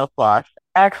enjoy, Daniel Sloss.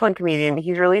 Excellent comedian.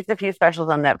 He's released a few specials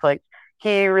on Netflix.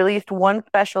 He released one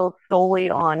special solely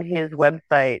on his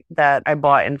website that I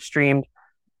bought and streamed.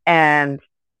 And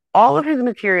all of his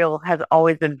material has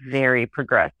always been very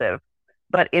progressive.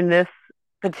 But in this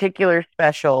particular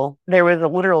special, there was a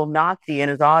literal Nazi in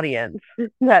his audience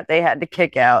that they had to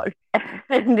kick out.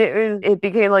 And it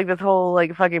became like this whole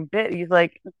like fucking bit. He's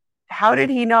like, how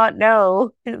did he not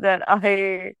know that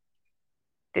I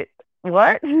did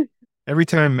what? Every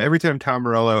time Tom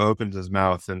Morello opens his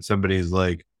mouth and somebody's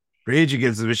like, Rage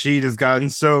Against the Machine has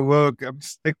gotten so woke, I'm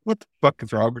just like, what the fuck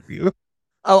is wrong with you?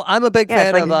 Oh, I'm a big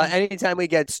fan of anytime we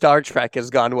get Star Trek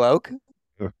has gone woke.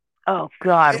 Oh,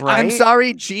 God, right? I'm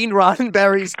sorry, Gene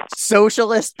Roddenberry's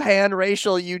socialist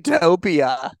pan-racial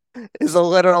utopia is a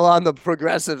literal on the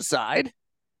progressive side.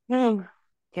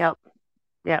 Yep,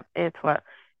 it's what.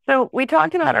 So we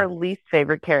talked about our least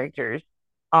favorite characters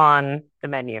on the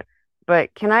menu,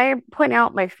 but can I point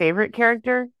out my favorite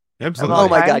character? Absolutely. Oh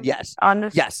my God, yes. On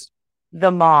this, yes.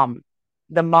 The mom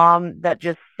that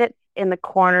just sits in the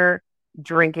corner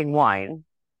drinking wine.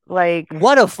 Like,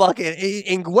 what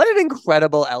an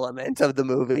incredible element of the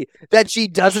movie that she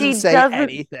doesn't say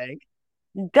anything.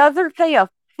 Doesn't say a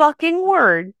fucking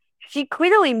word. She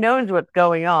clearly knows what's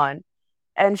going on.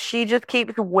 And she just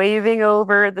keeps waving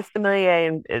over the sommelier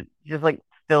and just like,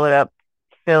 fill it up.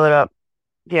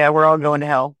 Yeah, we're all going to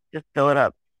hell. Just fill it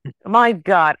up. My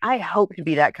God, I hope to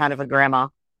be that kind of a grandma.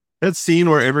 That scene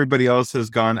where everybody else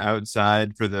has gone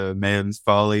outside for the man's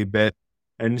folly bit,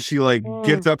 and she like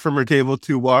gets up from her table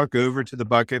to walk over to the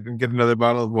bucket and get another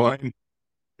bottle of wine.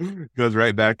 Goes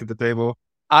right back to the table.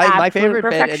 My favorite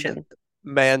bit in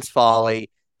Man's Folly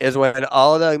is when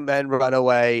all the men run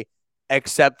away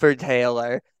except for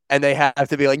Taylor, and they have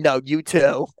to be like, no, you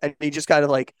too. And he just kind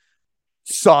of like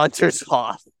saunters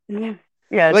off. Yeah,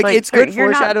 it's good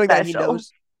foreshadowing that he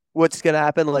knows what's gonna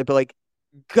happen. Like, but like,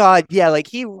 God, yeah, like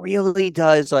he really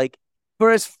does. Like,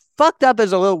 for as fucked up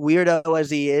as a little weirdo as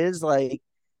he is, like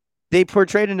they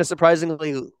portrayed in a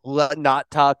surprisingly not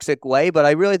toxic way. But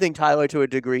I really think Tyler, to a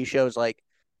degree, shows like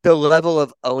the level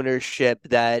of ownership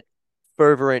that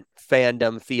fervent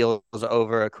fandom feels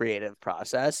over a creative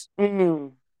process.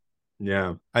 Mm-hmm.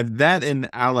 Yeah, that in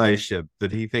allyship,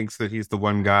 that he thinks that he's the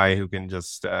one guy who can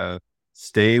just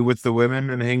stay with the women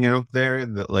and hang out there.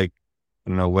 That like, I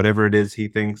don't know, whatever it is he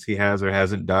thinks he has or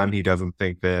hasn't done, he doesn't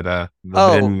think that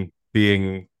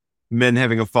men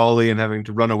having a folly and having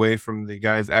to run away from the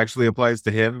guys actually applies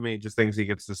to him. He just thinks he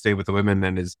gets to stay with the women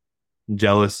and is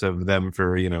jealous of them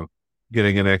for,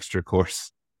 getting an extra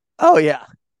course. Oh, yeah.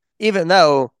 Even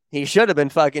though he should have been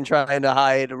fucking trying to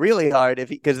hide really hard,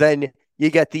 because then you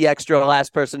get the extra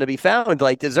last person to be found,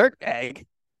 like dessert egg.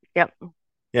 Yep.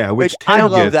 Yeah, which I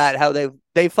love that, how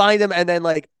they find him and then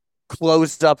like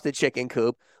closed up the chicken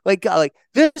coop. Like, God, like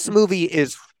this movie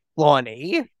is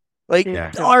funny. Like,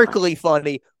 darkly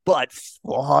funny, but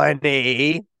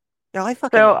funny. No, I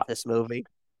fucking love this movie.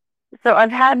 So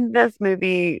I've had this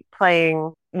movie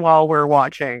playing while we're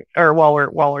watching or while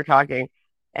we're talking,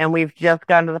 and we've just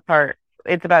gotten to the part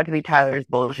it's about to be Tyler's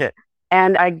bullshit.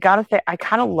 And I gotta say, I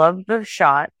kind of love the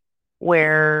shot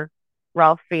where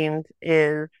Ralph Fiennes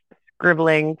is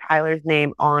scribbling Tyler's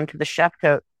name onto the chef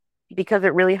coat because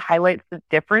it really highlights the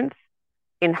difference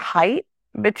in height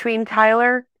between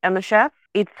Tyler and the chef.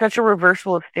 It's such a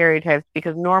reversal of stereotypes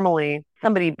because normally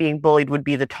somebody being bullied would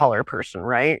be the taller person,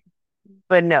 right?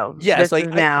 But no, Yes, this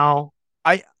is now.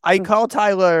 I call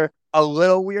Tyler a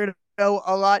little weirdo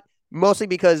a lot, mostly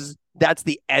because that's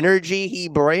the energy he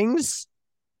brings.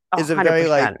 Is a very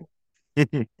like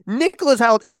 100%. Nicholas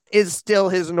Hoult is still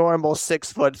his normal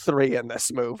 6'3" in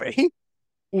this movie.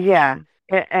 Yeah.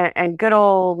 And good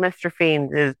old Mr.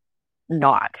 Fiends is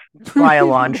not by a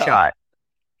long No. shot.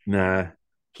 Nah.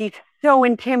 He's so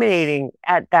intimidating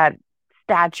at that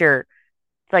stature.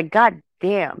 It's like, God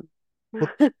damn.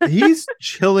 He's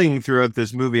chilling throughout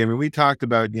this movie. I mean, we talked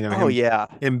about, Oh yeah,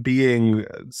 him being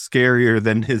scarier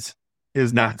than his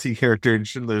Nazi character in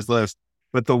Schindler's List.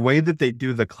 But the way that they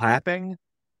do the clapping,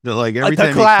 that like every the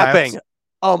time clapping. he claps,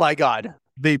 Oh my god.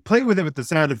 they play with it with the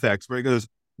sound effects where it goes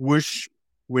whoosh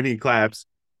when he claps,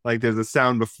 like there's a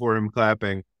sound before him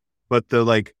clapping. But the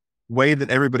like way that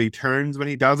everybody turns when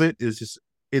he does it is just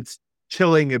it's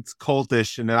chilling, it's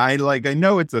cultish, and I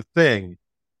know it's a thing,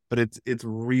 but it's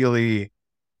really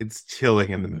it's chilling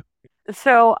in the movie.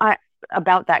 So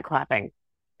about that clapping,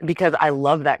 because I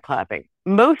love that clapping.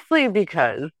 Mostly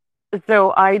because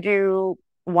so I do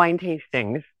wine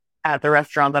tastings at the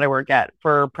restaurant that I work at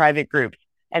for private groups.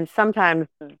 And sometimes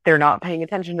they're not paying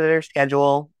attention to their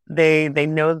schedule. They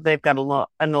know that they've got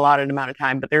an allotted amount of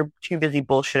time, but they're too busy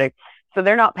bullshitting. So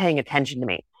they're not paying attention to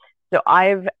me. So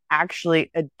I've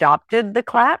actually adopted the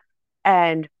clap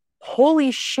and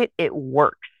holy shit, it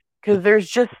works. Because there's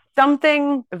just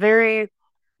something very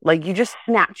like you just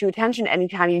snap to attention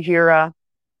anytime you hear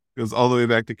Goes all the way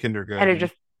back to kindergarten.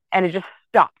 and it just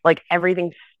stops. Like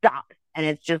everything stops. And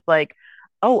it's just like,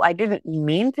 oh, I didn't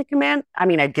mean to command. I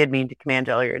mean, I did mean to command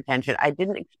all your attention. I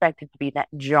didn't expect it to be that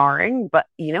jarring, but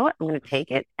you know what? I'm going to take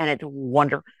it. And it's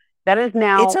wonderful. That is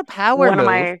now It's a power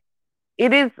move.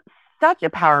 It is such a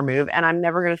power move. And I'm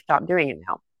never going to stop doing it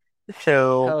now.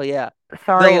 So, Hell yeah.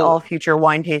 sorry, all future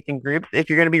wine tasting groups. If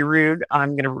you're going to be rude,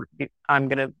 I'm going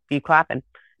to be clapping.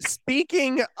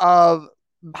 Speaking of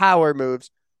power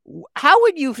moves, how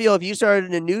would you feel if you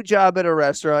started a new job at a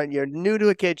restaurant, you're new to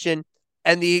a kitchen,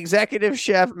 and the executive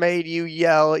chef made you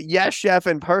yell, "Yes, chef,"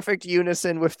 in perfect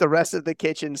unison with the rest of the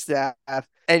kitchen staff,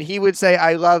 and he would say,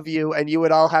 "I love you," and you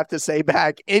would all have to say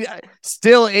back,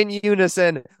 still in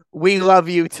unison, "We love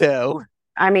you too."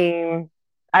 I mean,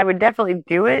 I would definitely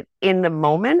do it in the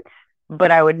moment,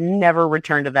 but I would never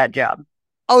return to that job.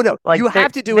 Oh, no, Like, you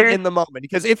have to do it in the moment,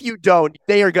 because if you don't,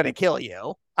 they are going to kill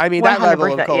you. I mean, that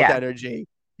level of cold energy.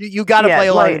 You got to play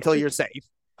along until you're safe.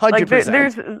 100%. Like,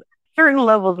 there's certain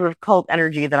levels of cult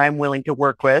energy that I'm willing to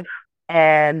work with.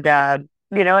 And,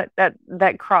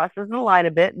 that crosses the line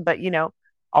a bit, but,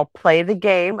 I'll play the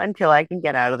game until I can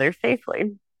get out of there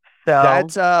safely. So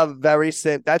that's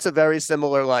a very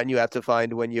similar line you have to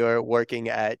find when you're working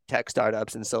at tech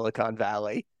startups in Silicon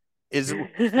Valley. Is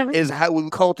how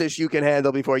cultish you can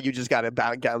handle before you just got to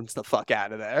bounce the fuck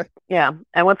out of there. Yeah.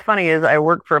 And what's funny is I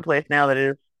work for a place now that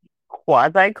is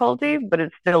quasi-culty, but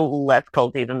it's still less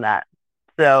culty than that.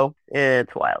 So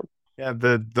it's wild. Yeah,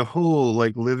 the whole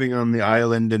like living on the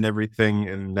island and everything,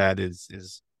 and that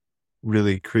is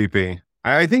really creepy.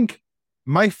 I think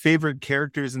my favorite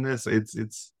characters in this,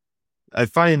 I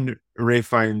find Ralph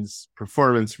Fiennes'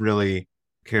 performance really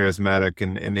charismatic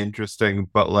and interesting,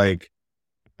 but like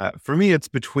for me, it's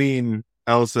between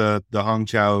Elsa, the Hong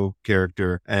Chow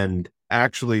character, and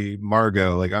actually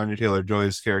Margot, like Anya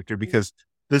Taylor-Joy's character, because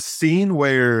the scene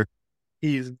where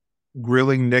he's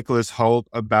grilling Nicholas Hoult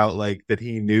about like that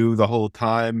he knew the whole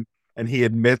time, and he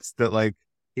admits that like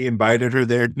he invited her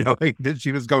there knowing that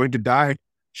she was going to die.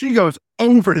 She goes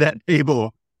over that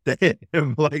table to hit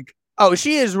him like, oh,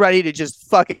 she is ready to just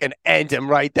fucking end him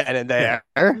right then and there.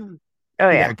 Oh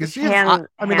yeah, because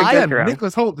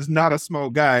Nicholas Hoult is not a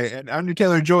small guy, and Anya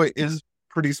Taylor-Joy is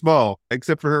pretty small,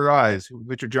 except for her eyes,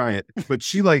 which are giant. But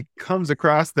she like comes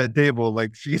across that table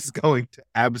like she's going to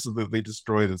absolutely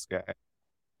destroy this guy.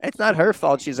 It's not her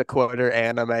fault she's a quarter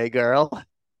anime girl.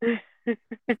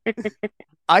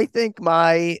 I think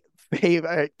my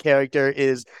favorite character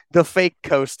is the fake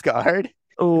Coast Guard.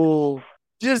 Oh,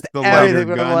 just the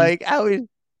everything from like how he,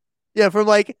 from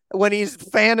like when he's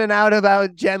fanning out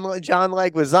about John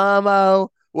Leguizamo,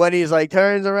 when he's like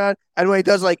turns around, and when he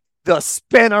does like the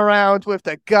spin around with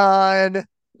the gun,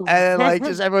 then like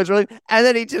just everyone's really, and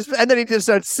then he just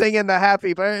starts singing the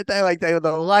happy birthday, like the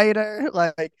lighter.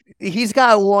 Like he's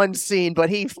got one scene, but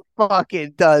he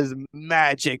fucking does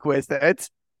magic with it.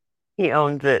 He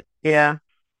owns it. Yeah.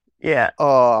 Yeah.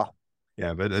 Oh,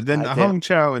 Yeah, but then I Hong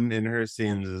Chow in her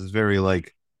scenes is very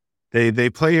like they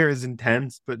play her as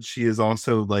intense, but she is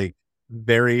also like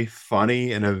very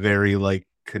funny in a very like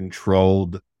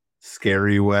controlled,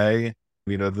 scary way.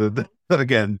 You know, the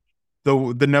again,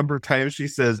 the number of times she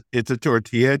says it's a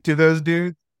tortilla to those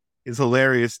dudes is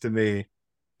hilarious to me.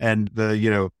 And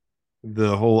the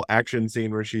whole action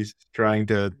scene where she's trying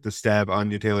to stab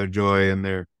Anya Taylor-Joy and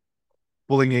they're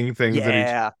bullying things at each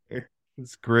yeah. other.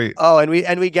 It's great. Oh, and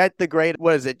we get the great,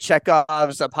 what is it,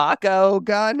 Chekhov's Apaco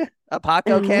gun?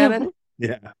 Apaco cannon?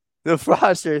 Yeah. The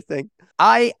Froster thing.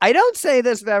 I don't say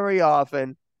this very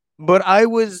often, but I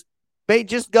was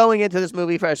just going into this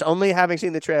movie fresh, only having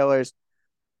seen the trailers.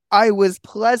 I was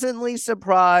pleasantly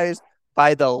surprised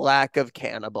by the lack of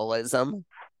cannibalism.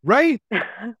 Right.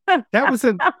 That was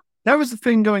the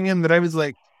thing going in that I was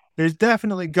like, there's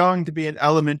definitely going to be an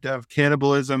element of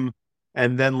cannibalism.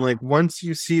 And then like once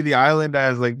you see the island, I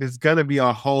was like, there's gonna be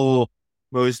a whole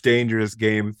most dangerous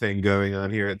game thing going on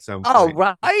here at some point. Oh,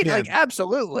 right. Like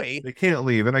absolutely. They can't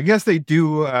leave. And I guess they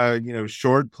do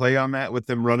short play on that with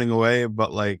them running away,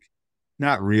 but like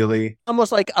not really.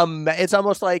 Almost like it's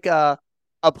almost like a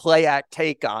play act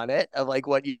take on it of like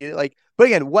what you like. But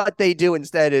again, what they do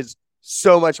instead is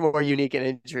so much more unique and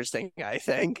interesting, I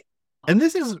think. And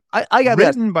this is I got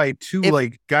written by two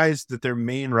like guys that their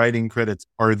main writing credits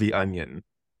are The Onion.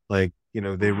 Like, you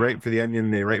know, they write for The Onion,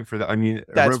 they write for The Onion,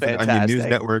 That's wrote for the Onion News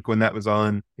Network when that was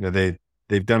on. You know,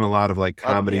 they've done a lot of like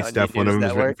comedy stuff. One of them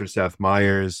was written for Seth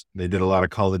Meyers. They did a lot of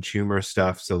college humor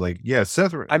stuff. So like, yeah,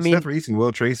 Seth Reese and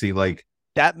Will Tracy, like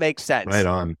that makes sense. Right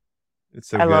on. It's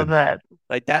so I good. love that.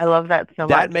 Like that. I love that so much.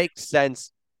 That makes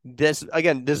sense. This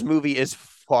movie is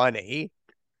funny.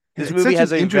 This It's movie such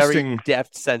has an a interesting- very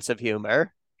deft sense of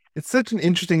humor. It's such an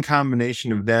interesting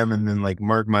combination of them and then like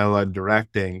Mark Mylod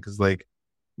directing, because like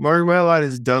Mark Mylod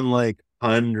has done like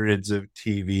hundreds of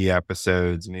TV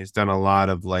episodes and he's done a lot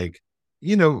of like,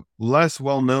 you know, less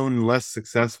well-known, less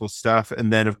successful stuff.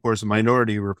 And then of course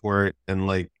Minority Report and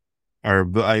like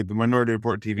the Minority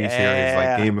Report TV series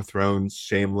like Game of Thrones,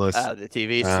 Shameless, the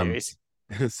TV series,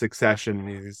 Succession.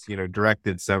 He's, you know,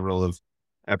 directed several of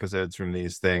episodes from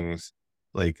these things.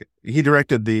 Like he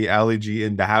directed the Ali G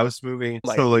in the House movie.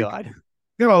 My so like God.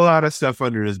 got a lot of stuff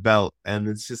under his belt. And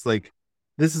it's just like,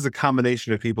 this is a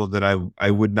combination of people that I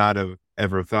would not have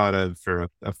ever thought of for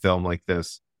a film like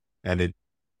this. And it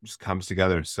just comes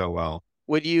together so well.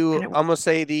 Would you almost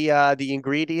say the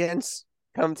ingredients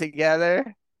come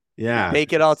together? Yeah.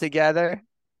 Make it all together?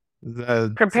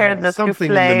 Prepare the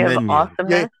souffle of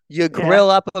awesomeness. You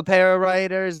grill up a pair of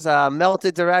writers, melt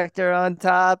a director on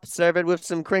top, serve it with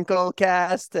some crinkle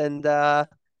cast, and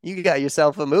you got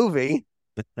yourself a movie.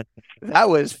 That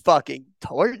was fucking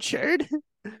tortured.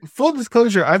 Full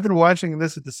disclosure, I've been watching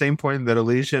this at the same point that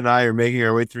Alicia and I are making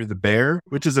our way through The Bear,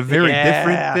 which is a very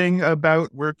different thing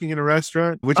about working in a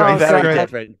restaurant, which I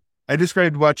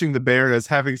described watching The Bear as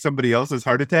having somebody else's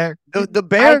heart attack. The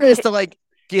Bear is to like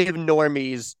give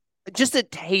normies just a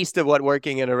taste of what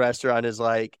working in a restaurant is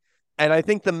like. And I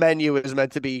think the menu is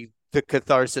meant to be the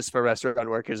catharsis for restaurant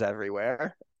workers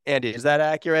everywhere. Andy, is that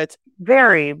accurate?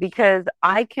 Very, because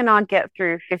I cannot get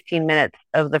through 15 minutes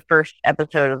of the first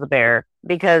episode of The Bear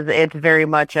because it's very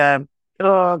much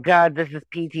oh God, this is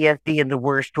PTSD in the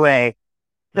worst way.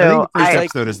 So I think the first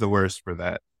episode is the worst for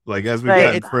that. Like as we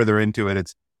get further into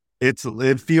it,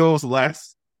 it feels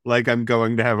less like I'm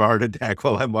going to have a heart attack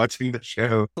while I'm watching the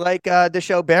show. Like the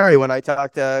show Barry, when I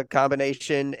talked to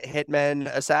combination hitmen,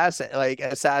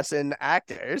 assassin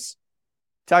actors.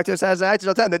 Talk to assassin actors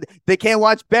all the time. They can't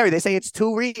watch Barry. They say it's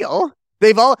too real.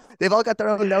 They've all got their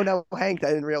own no Hank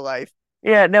in real life.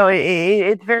 Yeah, no,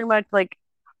 it's very much like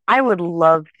I would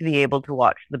love to be able to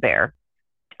watch The Bear.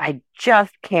 I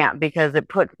just can't because it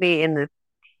puts me in this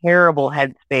terrible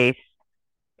headspace,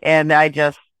 and I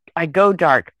go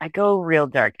dark. I go real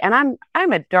dark. And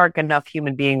I'm a dark enough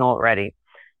human being already.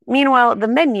 Meanwhile, the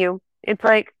menu, it's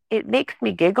like it makes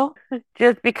me giggle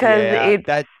just because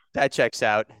that checks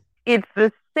out. It's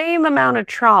the same amount of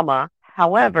trauma.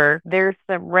 However, there's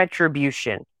some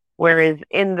retribution. Whereas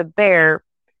in The Bear,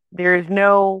 there's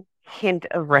no hint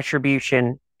of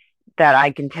retribution that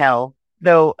I can tell.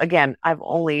 Though again, I've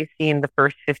only seen the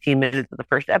first 15 minutes of the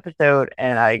first episode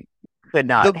and I could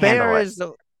not handle it.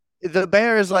 The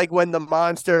Bear is like when the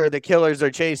monster or the killers are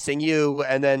chasing you,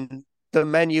 and then the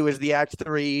menu is the Act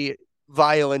 3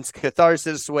 violence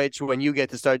catharsis switch when you get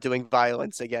to start doing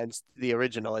violence against the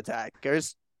original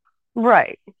attackers.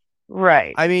 Right.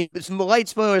 Right. I mean, some light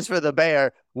spoilers for the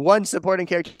bear. One supporting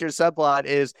character subplot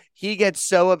is he gets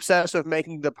so obsessed with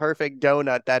making the perfect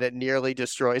donut that it nearly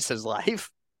destroys his life.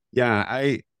 Yeah,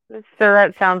 So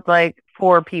that sounds like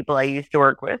 4 people I used to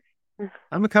work with.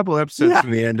 I'm a couple episodes Yeah.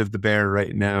 from the end of the bear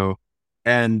right now,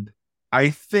 and I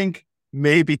think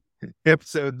maybe the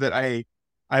episode that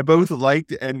I both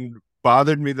liked and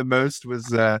bothered me the most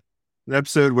was an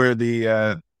episode where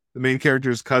the main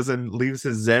character's cousin leaves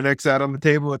his Xanax out on the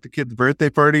table at the kid's birthday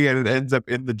party, and it ends up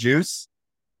in the juice.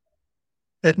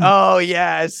 And Oh,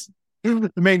 yes.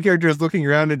 the main character is looking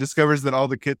around and discovers that all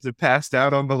the kids have passed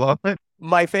out on the lawn.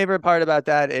 My favorite part about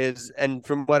that is, and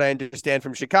from what I understand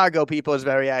from Chicago people is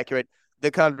very accurate,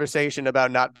 the conversation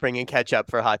about not bringing ketchup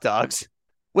for hot dogs,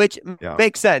 which Yeah.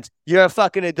 makes sense. You're a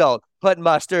fucking adult. Put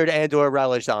mustard and or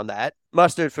relish on that.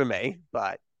 Mustard for me,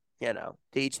 but, to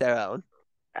each their own.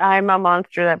 I'm a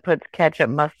monster that puts ketchup,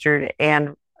 mustard,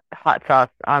 and hot sauce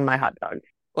on my hot dogs.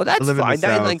 Well, that's live in the fine.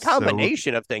 That, in South, so-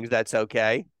 combination of things, that's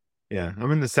okay. Yeah,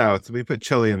 I'm in the South. We put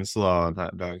chili and slaw on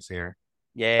hot dogs here.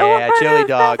 Yeah, what part chili of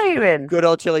the South dog. are you in? Good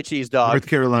old chili cheese dog. North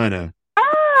Carolina.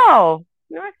 Oh,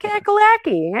 North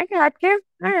Kakalaki. I got you.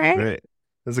 All right. Right.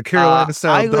 There's a Carolina I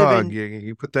style live dog. in-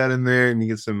 You put that in there and you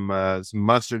get some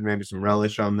mustard, maybe some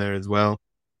relish on there as well.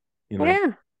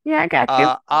 Yeah, I got you.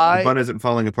 The I bun isn't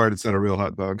falling apart. It's not a real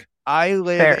hot dog. live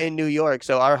Fair. in New York,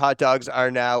 so our hot dogs are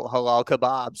now halal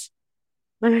kebabs.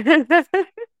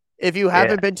 If you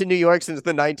haven't been to New York since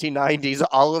the 1990s,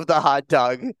 all of the hot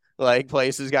dog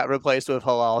places got replaced with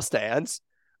halal stands.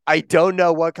 I don't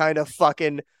know what kind of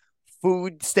fucking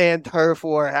food stand turf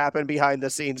war happened behind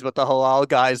the scenes, but the halal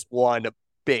guys won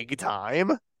big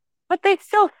time. But they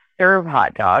still serve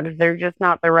hot dogs. They're just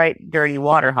not the right dirty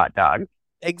water hot dog.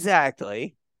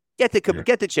 Exactly. Get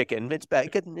the chicken. It's bad.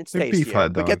 It's They're beef tastier.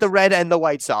 hot But get dogs. the red and the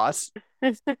white sauce.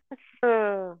 Good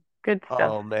stuff.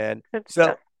 Oh man. Good So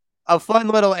stuff. a fun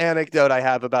little anecdote I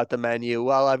have about the menu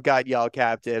while I've got y'all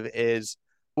captive is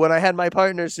when I had my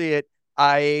partner see it,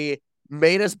 I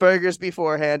made us burgers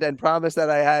beforehand and promised that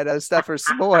I had stuff for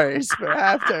s'mores for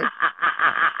after.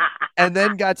 And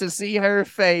then got to see her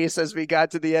face as we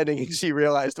got to the ending and she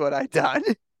realized what I'd done.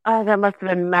 Oh, that must have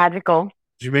been magical.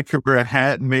 Did you make her wear a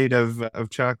hat made of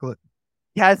chocolate?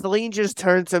 Kathleen just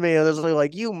turned to me and was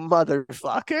like, you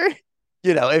motherfucker.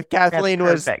 If Kathleen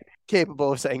That's was perfect.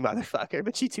 capable of saying motherfucker,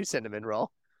 but she too cinnamon roll.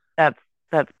 That's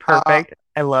perfect.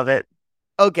 I love it.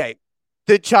 Okay.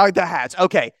 The hats.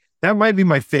 Okay. That might be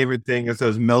my favorite thing is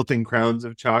those melting crowns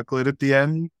of chocolate at the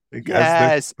end. As they're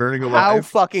Yes. burning How alive.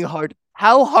 fucking hard.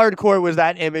 How hardcore was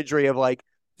that imagery of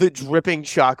the dripping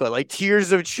chocolate,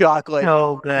 tears of chocolate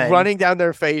So good. running down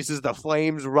their faces, the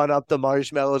flames run up the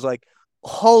marshmallows,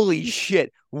 holy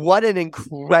shit. What an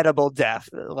incredible death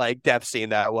scene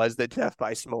that was, the death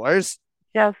by s'mores.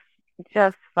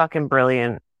 Just fucking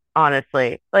brilliant.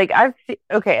 Honestly, at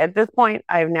this point,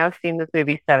 I've now seen this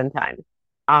movie 7 times.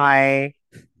 I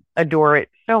adore it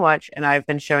so much, and I've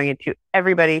been showing it to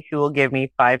everybody who will give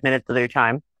me 5 minutes of their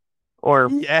time, or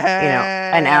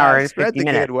Yeah. an hour and Spread 50 the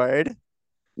minutes. good word.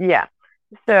 Yeah.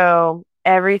 So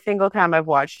every single time I've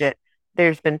watched it,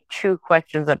 there's been 2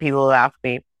 questions that people have asked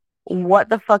me. What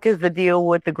the fuck is the deal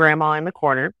with the grandma in the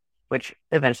corner? Which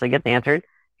eventually gets answered.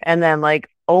 And then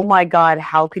oh my God,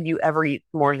 how could you ever eat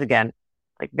s'mores again?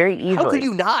 Very easily. How could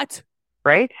you not?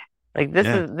 Right? This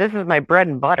is my bread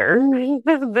and butter.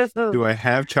 this is Do I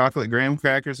have chocolate graham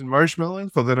crackers and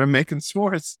marshmallows? Well, then I'm making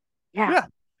s'mores. Yeah.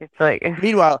 It's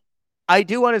Meanwhile, I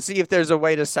do want to see if there's a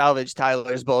way to salvage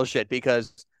Tyler's bullshit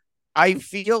because I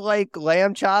feel like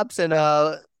lamb chops and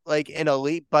in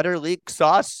a butter leek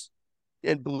sauce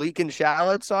and leek and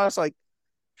shallot sauce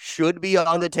should be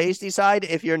on the tasty side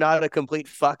if you're not a complete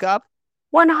fuck up.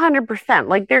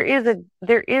 100%.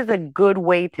 There is a good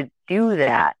way to do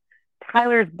that.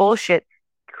 Tyler's bullshit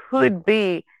could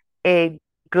be a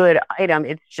good item.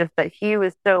 It's just that he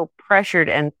was so pressured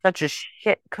and such a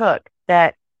shit cook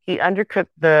that he undercooked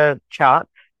the chops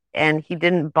and he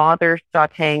didn't bother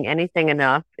sauteing anything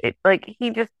enough. He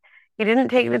didn't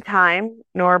take the time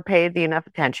nor pay the enough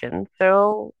attention.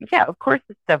 So yeah, of course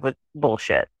this stuff was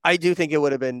bullshit. I do think it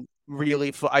would have been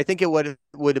really I think it would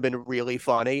have been really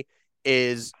funny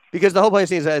is because the whole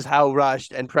point is how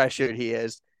rushed and pressured he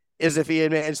is if he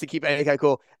had managed to keep any kind of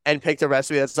cool and picked a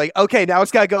recipe that's okay, now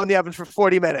it's got to go in the oven for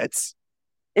 40 minutes.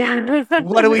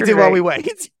 What do we do while we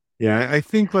wait? Yeah, I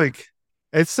think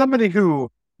as somebody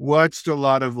who watched a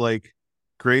lot of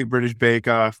Great British Bake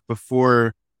Off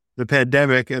before the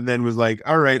pandemic and then was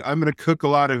all right, I'm going to cook a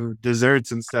lot of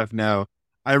desserts and stuff now.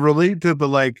 I relate to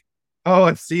the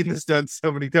I've seen this done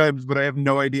so many times, but I have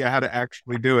no idea how to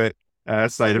actually do it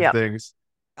side of things.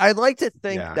 I'd like to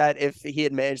think Yeah. that if he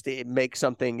had managed to make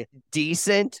something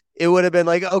decent, it would have been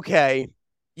like, okay,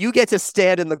 you get to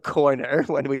stand in the corner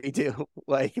when we do,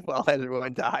 like, while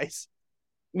everyone dies.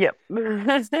 Yep.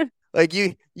 Like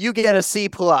you get a C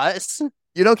plus.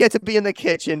 You don't get to be in the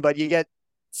kitchen, but you get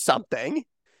something.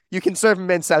 You can serve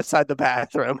mints outside the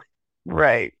bathroom.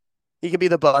 Right. He could be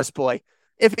the bus boy.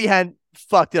 If he hadn't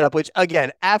fucked it up, which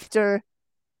again,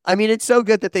 it's so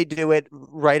good that they do it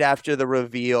right after the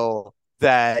reveal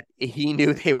that he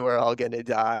knew they were all going to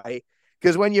die.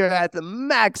 Because when you're at the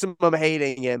maximum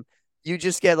hating him, you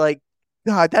just get like,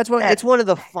 God, it's one of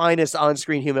the finest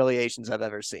on-screen humiliations I've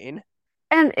ever seen.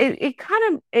 And it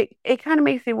kind of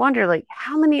makes me wonder, like,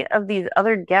 how many of these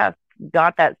other guests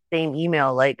got that same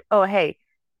email, like, oh, hey,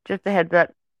 just a heads up,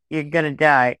 you're gonna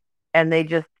die, and they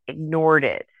just ignored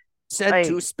it. Sent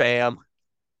to spam.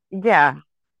 Yeah.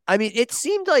 I mean, it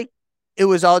seemed like it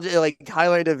was all like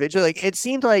Tyler individually. Like, it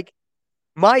seemed like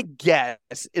my guess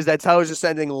is that Tyler was just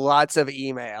sending lots of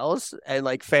emails and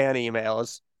like fan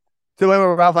emails to the way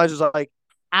where Ralph Fiennes was like,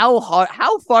 how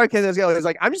far can this go? He's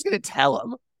like, I'm just gonna tell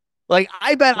him. Like,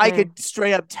 I bet I could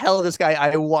straight up tell this guy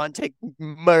I want to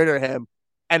murder him,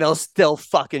 and he'll still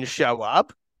fucking show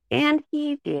up. And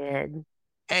he did.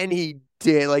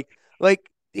 Like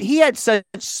he had such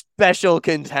special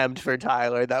contempt for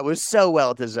Tyler that was so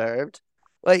well deserved.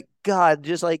 Like, God,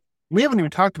 just like we haven't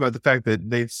even talked about the fact that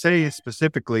they say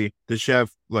specifically the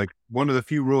chef, like, one of the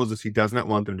few rules is he does not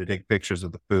want them to take pictures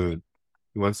of the food.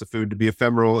 He wants the food to be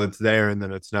ephemeral. It's there and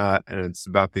then it's not, and it's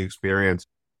about the experience.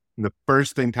 And the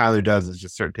first thing Tyler does is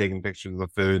just start taking pictures of the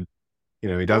food. You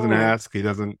know, he doesn't ask, he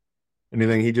doesn't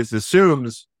anything. He just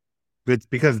assumes it's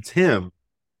because it's him,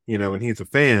 you know, and he's a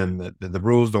fan that the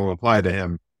rules don't apply to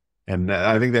him. And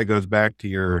I think that goes back to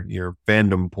your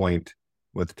fandom point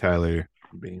with Tyler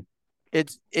being.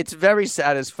 It's very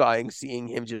satisfying seeing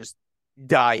him just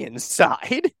die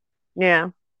inside. Yeah.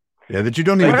 Yeah, that you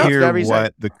don't even hear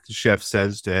what the chef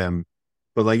says to him,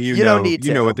 but like you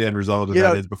know what the end result of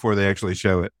that is before they actually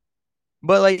show it.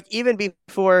 But like even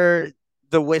before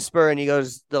the whisper and he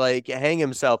goes to like hang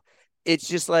himself, it's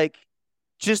just like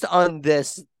just on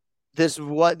this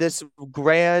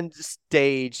grand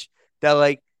stage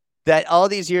that all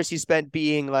these years he spent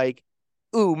being like,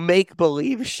 ooh, make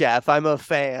believe chef. I'm a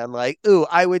fan. Like, ooh,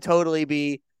 I would totally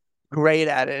be great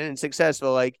at it and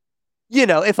successful. Like, you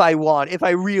know, if I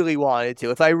really wanted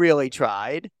to, if I really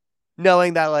tried,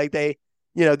 knowing that like the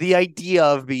idea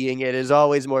of being it is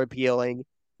always more appealing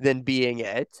than being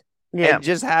it. Yeah. And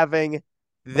just having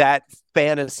that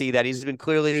fantasy that he's been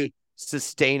clearly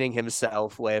sustaining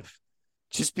himself with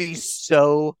just be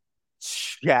so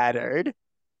shattered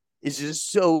is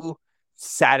just so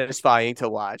satisfying to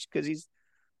watch because he's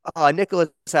Nicholas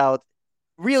Hoult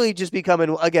really just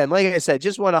becoming, again, like I said,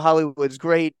 just one of Hollywood's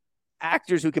great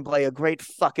actors who can play a great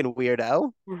fucking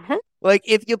weirdo. Mm-hmm. Like,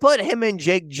 if you put him and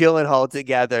Jake Gyllenhaal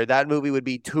together, that movie would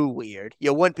be too weird.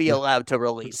 You wouldn't be allowed to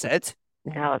release it.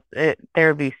 No, there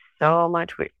would be so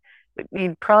much weird.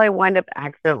 You'd probably wind up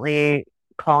accidentally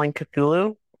calling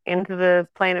Cthulhu into the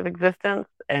plane of existence,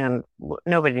 and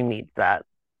nobody needs that.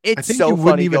 It's so you funny.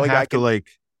 Wouldn't even have to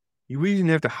you wouldn't even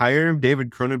have to hire him. David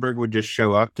Cronenberg would just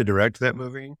show up to direct that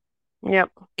movie.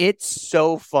 Yep. It's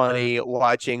so funny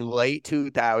watching late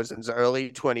 2000s,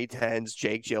 early 2010s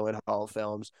Jake Gyllenhaal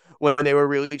films when they were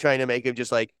really trying to make him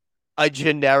just like a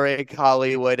generic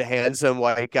Hollywood handsome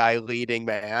white guy leading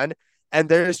man. And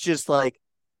there's just like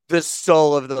the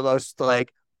soul of the most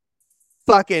like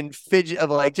fucking fidget of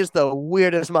like just the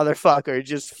weirdest motherfucker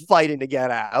just fighting to get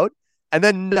out. And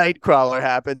then Nightcrawler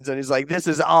happens and he's like, this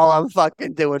is all I'm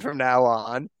fucking doing from now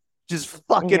on. Just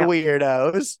fucking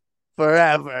weirdos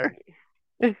forever.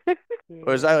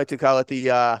 Or as I like to call it,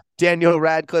 the Daniel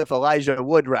Radcliffe, Elijah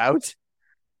Wood route.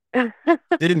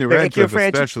 Daniel Radcliffe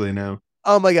especially now.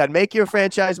 Oh my God, make your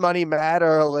franchise money mad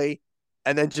early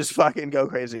and then just fucking go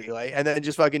crazy. Like, and then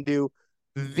just fucking do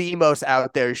the most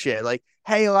out there shit. Like,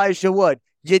 hey, Elijah Wood,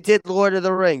 you did Lord of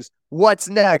the Rings. What's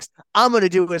next? I'm going to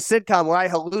do a sitcom where I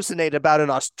hallucinate about an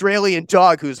Australian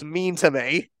dog who's mean to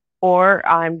me. Or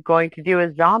I'm going to do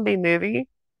a zombie movie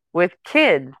with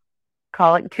kids.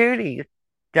 Call it Cooties.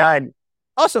 Done.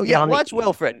 Also, watch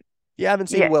Wilfred. If you haven't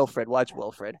seen Wilfred, watch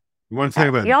Wilfred. You want to talk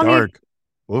about dark?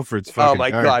 Wilfred's fucking Oh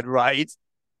my dark. God, right?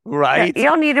 Right? Yeah, you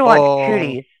don't need to watch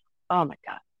Cooties. Oh my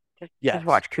God. Just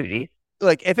watch Cooties.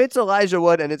 Like, if it's Elijah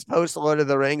Wood and it's post Lord of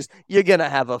the Rings, you're going to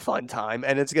have a fun time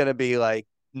and it's going to be like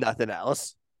nothing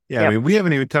else. Yeah, I mean, we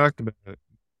haven't even talked about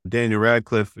Daniel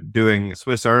Radcliffe doing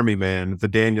Swiss Army Man, the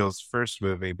Daniel's first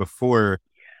movie, before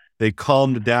they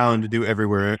calmed down to do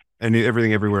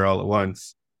everything everywhere all at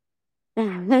once.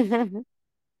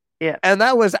 Yeah. And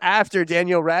that was after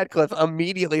Daniel Radcliffe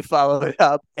immediately followed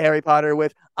up Harry Potter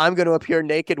with, I'm going to appear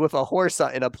naked with a horse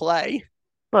in a play.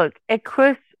 Look, a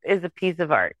quiff is a piece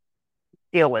of art.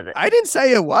 Deal with it. I didn't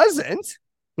say it wasn't.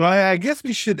 Well, I guess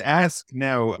we should ask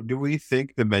now, do we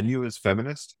think the menu is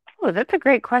feminist? Oh, that's a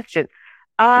great question.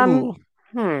 Ooh.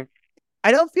 Hmm.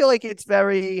 I don't feel like it's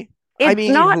very...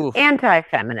 It's not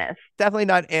anti-feminist. Definitely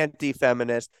not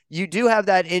anti-feminist. You do have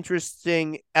that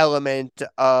interesting element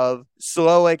of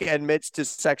Slowick admits to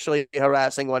sexually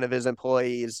harassing one of his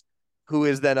employees, who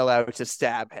is then allowed to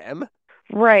stab him.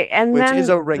 Right, and which then, is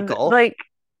a wrinkle.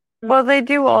 Well, they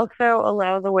do also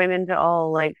allow the women to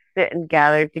all sit and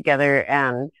gather together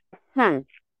and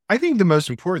I think the most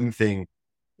important thing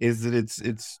is that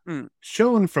it's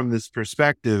shown from this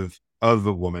perspective of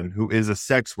a woman who is a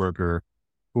sex worker,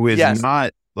 who is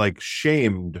not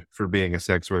shamed for being a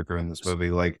sex worker in this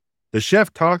movie. Like, the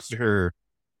chef talks to her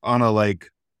on a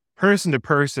person to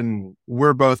person,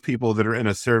 we're both people that are in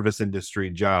a service industry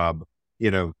job,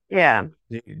 Yeah.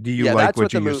 Do you like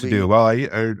what you used to do? Well,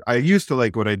 I used to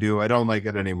like what I do. I don't like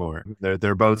it anymore.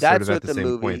 They're both sort of at the same point.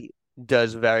 That's what the movie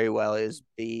does very well, is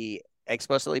be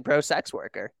explicitly pro-sex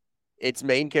worker. Its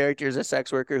main character is a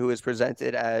sex worker who is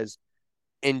presented as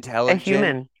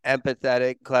intelligent,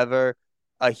 empathetic, clever,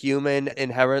 a human,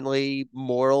 inherently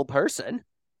moral person.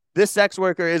 This sex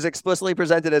worker is explicitly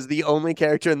presented as the only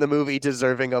character in the movie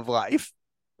deserving of life.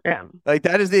 Yeah.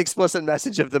 That is the explicit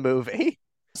message of the movie.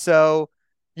 So,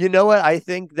 you know what? I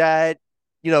think that,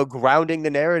 grounding the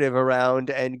narrative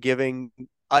around and giving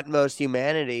utmost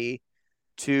humanity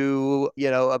to,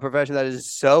 a profession that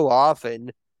is so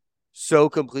often so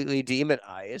completely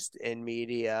demonized in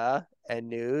media and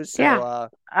news. So, yeah.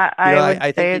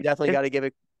 I think you definitely got to give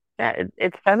it. Yeah,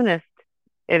 it's feminist.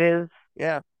 It is.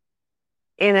 Yeah.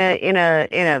 In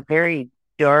a very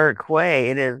dark way,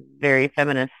 it is very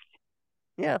feminist.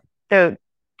 Yeah. So,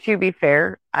 to be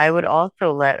fair, I would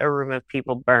also let a room of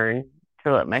people burn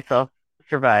to let myself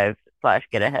survive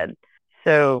 / get ahead.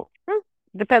 So,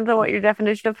 depends on what your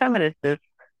definition of feminist is.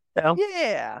 So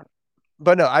yeah.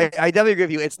 But no, I definitely agree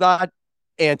with you. It's not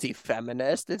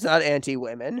anti-feminist. It's not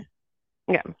anti-women.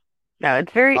 Yeah. No,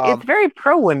 it's very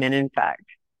pro-women, in fact.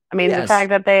 I mean, yes. The fact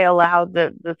that they allowed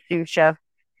the sous chef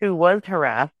who was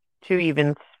harassed to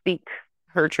even speak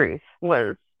her truth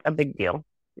was a big deal.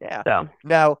 Yeah. So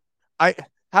now,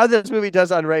 how this movie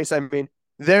does on race, I mean,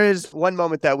 there is one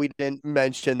moment that we didn't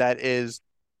mention that is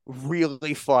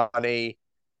really funny,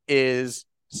 is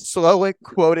Slowick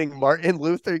quoting Martin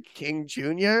Luther King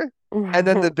Jr. and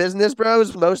then the business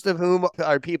bros, most of whom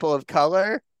are people of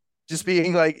color, just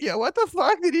being like, yeah, what the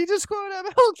fuck did he just quote him?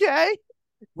 Okay.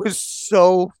 It was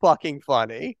so fucking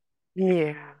funny.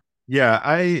 Yeah. Yeah,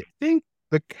 I think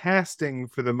the casting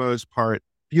for the most part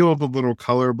feels a little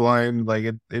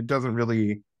colorblind. It doesn't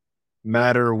really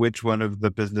matter which one of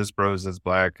the business bros is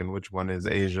black and which one is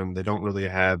Asian. They don't really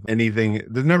have anything.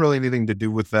 There's not really anything to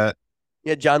do with that.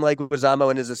 Yeah, John Leguizamo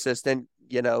and his assistant,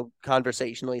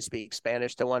 conversationally speak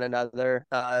Spanish to one another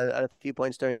at a few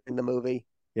points during the movie.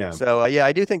 Yeah. So,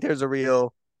 I do think there's a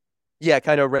real,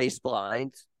 kind of race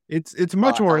blind. It's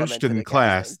much more interested in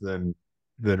class than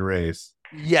race.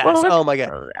 Yes. Well, oh my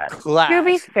God. Class.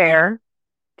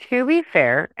 To be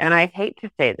fair, and I hate to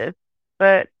say this,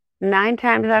 but 9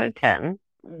 times out of 10,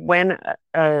 when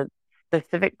a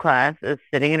specific class is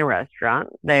sitting in a restaurant,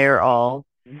 they are all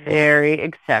very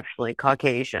exceptionally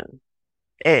Caucasian.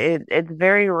 It's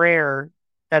very rare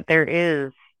that there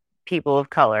is people of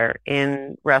color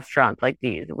in restaurants like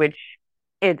these, which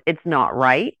it's not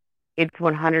right. It's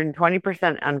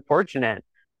 120% unfortunate,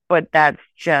 but that's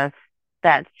just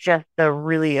the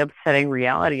really upsetting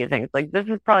reality of things. This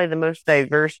is probably the most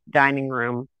diverse dining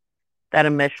room that a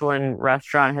Michelin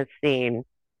restaurant has seen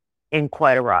in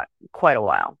quite a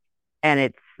while. And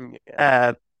it's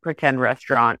a pretend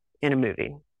restaurant in a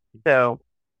movie. So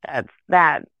that's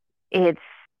that. It's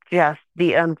just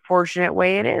the unfortunate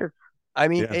way it is. I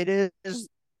mean, It is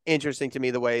interesting to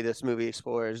me the way this movie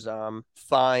explores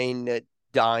fine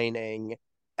dining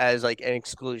as an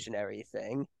exclusionary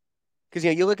thing. Because,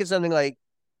 you look at something like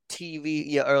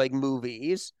TV, or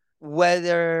movies,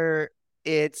 whether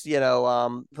it's,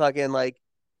 fucking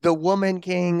The Woman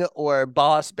King or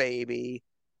Boss Baby,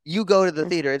 you go to the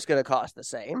theater, it's going to cost the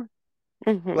same.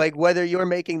 Mm-hmm. Whether you're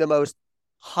making the most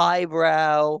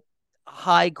highbrow,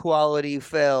 high quality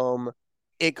film,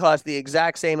 it costs the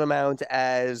exact same amount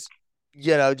as,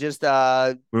 just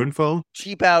Moonfall,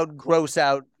 cheap out, gross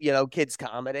out, kids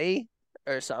comedy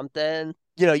or something.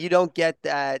 You don't get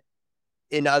that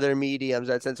in other mediums,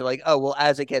 that sense of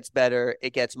as it gets better,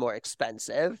 it gets more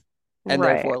expensive, and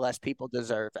therefore less people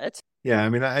deserve it. Yeah, I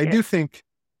mean, I do think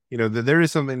there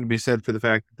is something to be said for the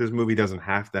fact that this movie doesn't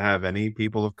have to have any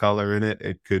people of color in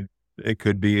it. It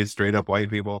could be straight up white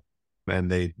people,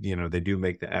 and they do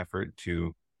make the effort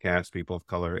to cast people of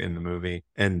color in the movie.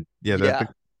 And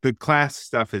the class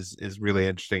stuff is really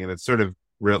interesting, and it's sort of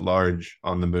writ large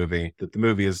on the movie, that the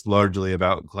movie is largely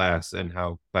about class and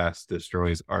how class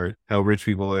destroys art, how rich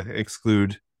people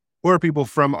exclude poor people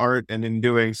from art, and in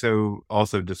doing so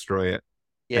also destroy it.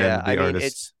 Yeah, and the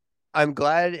artists. I'm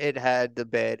glad it had the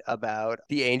bit about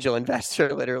the angel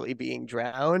investor literally being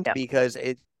drowned, because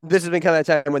this has been coming at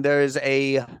a time when there is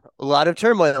a lot of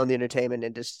turmoil in the entertainment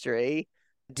industry,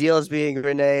 deals being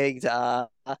reneged,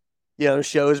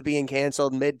 shows being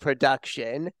canceled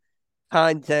mid-production,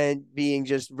 content being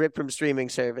just ripped from streaming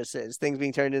services, things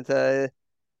being turned into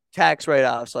tax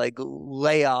write-offs, like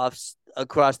layoffs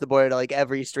across the board, like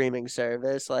every streaming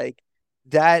service. Like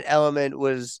that element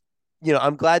was,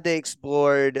 I'm glad they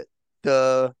explored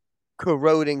the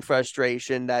corroding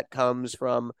frustration that comes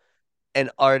from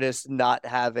an artist not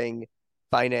having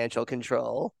financial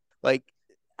control, like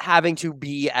having to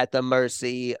be at the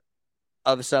mercy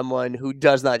of someone who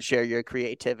does not share your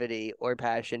creativity or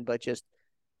passion, but just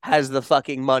has the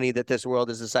fucking money that this world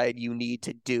has decided you need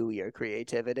to do your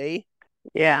creativity.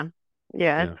 Yeah,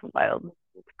 it's wild.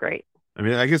 It's great. I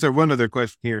mean, I guess there's one other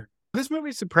question here. This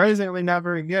movie's surprisingly not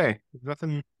very gay. There's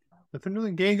nothing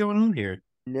really gay going on here.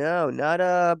 No, not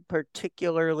a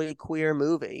particularly queer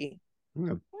movie.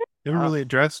 Yeah. Never really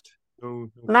addressed. No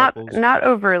not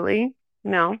overly.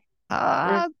 No.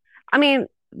 I mean,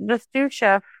 the sous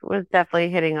chef was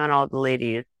definitely hitting on all the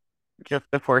ladies just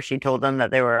before she told them that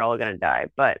they were all going to die.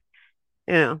 But,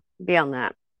 beyond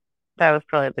that was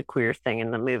probably the queerest thing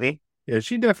in the movie. Yeah,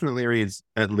 she definitely reads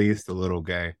at least a little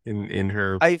gay in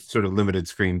her sort of limited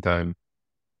screen time.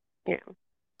 Yeah.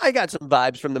 I got some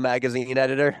vibes from the magazine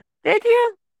editor. Did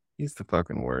you? He's the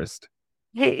fucking worst.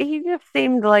 He just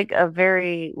seemed like a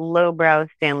very lowbrow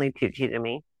Stanley Tucci to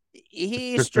me.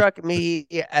 He struck me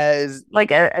as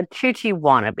like a Tucci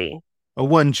wannabe. A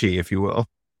one-chi, if you will.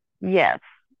 Yes,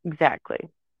 exactly.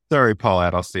 Sorry, Paul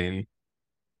Adelstein.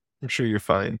 I'm sure you're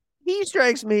fine. He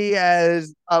strikes me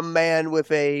as a man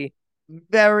with a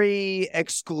very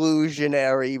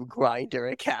exclusionary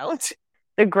Grindr account.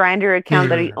 The Grindr account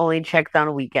that he only checks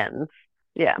on weekends.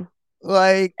 Yeah.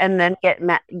 And then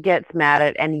gets mad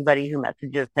at anybody who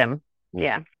messages him.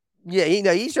 Yeah. Yeah,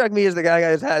 he struck me as the guy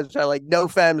that has like no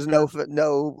femmes,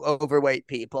 no overweight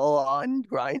people on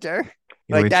Grindr.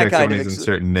 Like that kind of in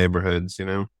certain neighborhoods,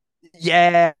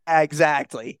 Yeah,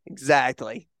 exactly.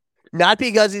 Not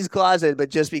because he's closeted, but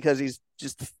just because he's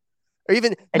or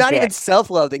even not even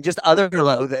self-loathing, just other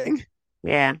loathing.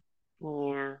 Yeah.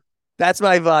 That's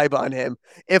my vibe on him.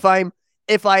 If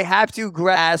I have to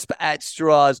grasp at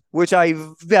straws, which I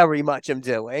very much am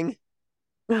doing.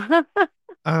 Now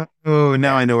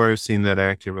I know where I've seen that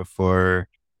actor before.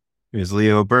 It was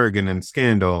Leo Bergen in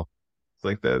Scandal. It's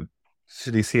like the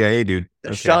shitty CIA dude. The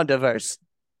Shondaverse.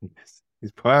 Yes.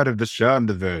 He's part of the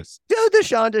Shondaverse. Dude, the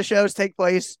Shonda shows take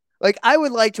place. Like, I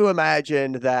would like to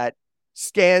imagine that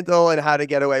Scandal and How to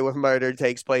Get Away with Murder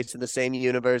takes place in the same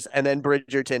universe, and then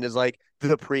Bridgerton is like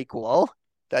the prequel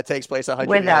that takes place 100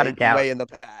 without a doubt, way in the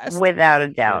past. Without a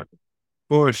doubt.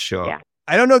 For sure. Yeah.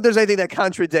 I don't know if there's anything that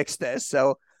contradicts this,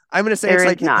 so I'm going to say there it's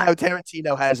like not. how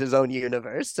Tarantino has his own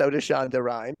universe, so does Shonda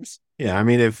Rhimes. Yeah, I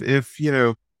mean,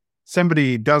 if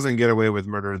somebody doesn't get away with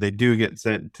murder, they do get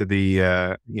sent to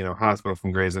the hospital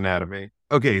from Grey's Anatomy.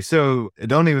 Okay, so I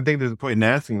don't even think there's a point in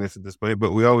asking this at this point,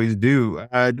 but we always do.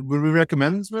 Would we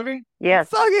recommend this movie? Yes.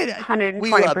 Fuck it.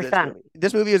 120%.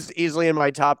 This movie is easily in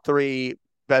my top 3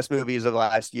 best movies of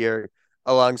last year,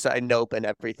 alongside Nope and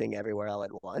Everything Everywhere All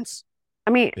at Once.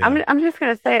 I mean, yeah. I'm just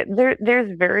going to say it.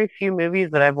 There's very few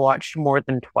movies that I've watched more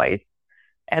than twice.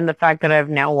 And the fact that I've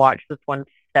now watched this one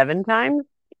 7 times,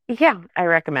 yeah, I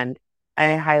recommend.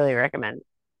 I highly recommend.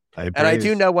 And I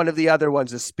do know one of the other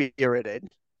ones is Spirited,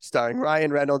 starring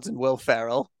Ryan Reynolds and Will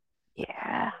Ferrell.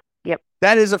 Yeah. Yep.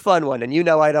 That is a fun one. And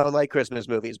I don't like Christmas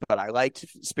movies, but I liked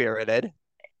Spirited.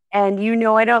 And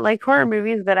I don't like horror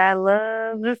movies, but I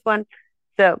love this one.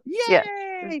 So, yay! Yeah.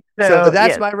 So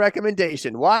that's my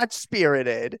recommendation. Watch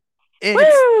Spirited. It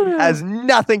has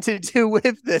nothing to do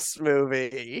with this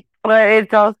movie. But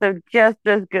it's also just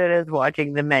as good as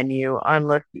watching The Menu,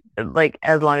 unless,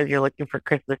 as long as you're looking for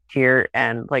Christmas cheer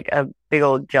and, a big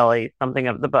old jolly something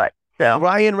up the butt. So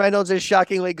Ryan Reynolds is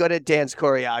shockingly good at dance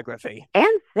choreography.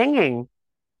 And singing.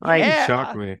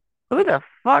 Shocked me. Who the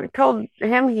fuck told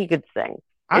him he could sing?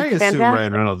 I assume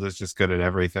Ryan Reynolds is just good at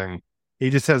everything. He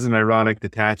just has an ironic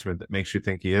detachment that makes you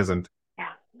think he isn't. Yeah.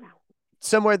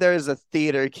 Somewhere there is a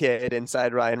theater kid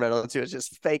inside Ryan Reynolds who is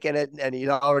just faking it, and he's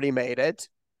already made it.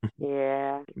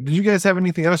 Yeah. Did you guys have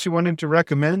anything else you wanted to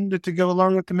recommend to go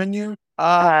along with the menu?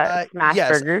 Smash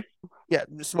Yes. burgers. Yeah,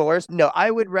 s'mores. No,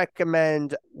 I would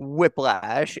recommend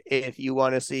Whiplash if you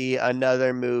want to see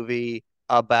another movie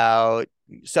about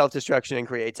self-destruction and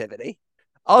creativity.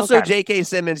 Also, Okay. J.K.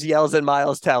 Simmons yells at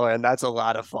Miles Teller, and that's a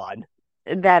lot of fun.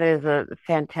 That is a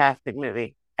fantastic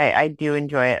movie. I do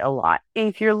enjoy it a lot.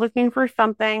 If you're looking for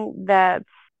something that's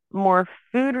more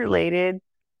food related,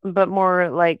 but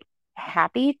more like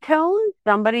happy tone,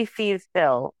 Somebody Feeds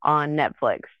Phil on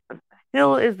Netflix.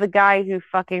 Phil is the guy who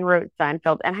fucking wrote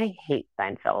Seinfeld, and I hate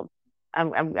Seinfeld.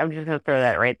 I'm just gonna throw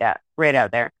that right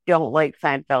out there. Don't like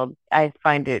Seinfeld. I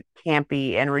find it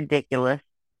campy and ridiculous.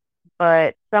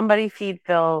 But Somebody Feed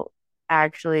Phil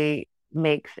actually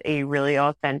makes a really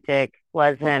authentic,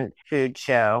 pleasant food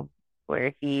show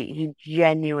where he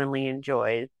genuinely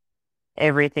enjoys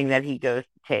everything that he goes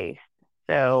to taste.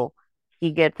 So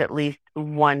he gets at least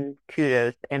one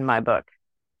kudos in my book.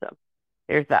 So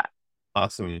there's that.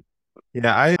 Awesome.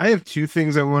 Yeah, I have two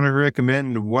things I want to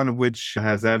recommend, one of which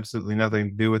has absolutely nothing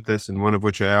to do with this, and one of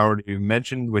which I already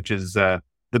mentioned, which is The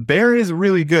Bear is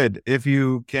really good if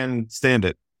you can stand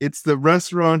it. It's the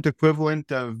restaurant equivalent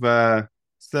of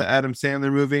it's the Adam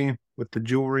Sandler movie with the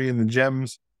jewelry and the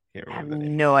gems. Can't I have remember the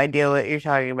name. no idea what you're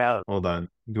talking about. Hold on.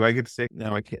 Do I get to say?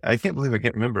 No, I can't. I can't believe I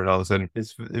can't remember it all of a sudden.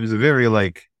 It was a very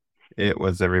it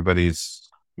was everybody's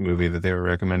movie that they were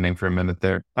recommending for a minute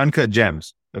there. Uncut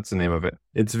Gems. That's the name of it.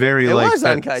 It's very It like was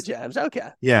that- Uncut Gems. Okay.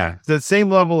 Yeah, the same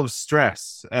level of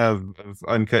stress of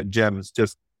Uncut Gems,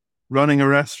 just running a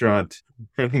restaurant,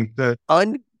 running the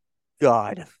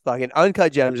God, fucking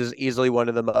Uncut Gems is easily one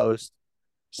of the most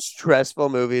stressful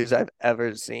movies I've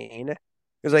ever seen.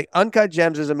 Because like Uncut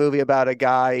Gems is a movie about a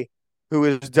guy who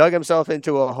has dug himself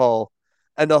into a hole,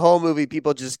 and the whole movie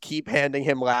people just keep handing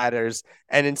him ladders,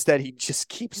 and instead he just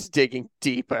keeps digging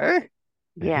deeper.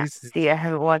 Yeah. He's See, I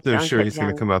haven't watched so Uncut sure he's going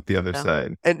to Gems, come out the other so-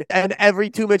 side. And every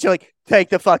 2 minutes you're like, take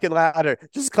the fucking ladder,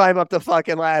 just climb up the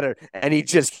fucking ladder, and he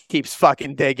just keeps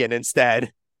fucking digging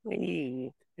instead.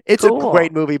 It's a Cool.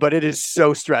 great movie, but it is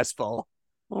so stressful.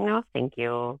 No, thank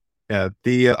you. Yeah,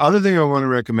 the other thing I want to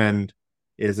recommend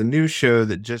is a new show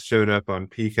that just showed up on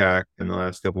Peacock in the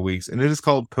last couple weeks, and it is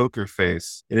called Poker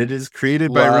Face, and it is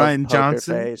created by Love Ryan Poker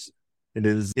Johnson. Face. It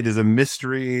is a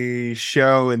mystery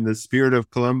show in the spirit of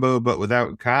Columbo, but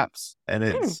without cops, and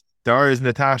it stars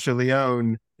Natasha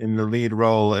Lyonne in the lead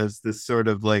role as this sort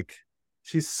of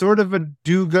she's sort of a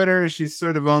do-gooder. She's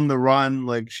sort of on the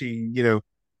run, she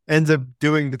ends up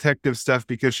doing detective stuff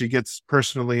because she gets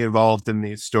personally involved in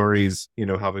these stories,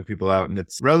 helping people out. And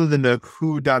it's rather than a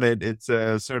who done it, it's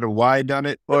a sort of why done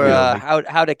it. Or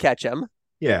how to catch him.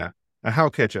 Yeah, a how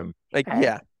catch him. Okay.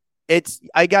 Yeah.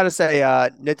 I gotta say,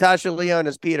 Natasha Lyonne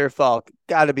as Peter Falk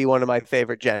gotta be one of my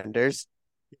favorite genders.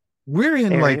 We're in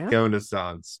There you go.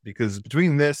 Renaissance because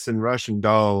between this and Russian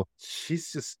Doll,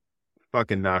 she's just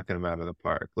fucking knocking them out of the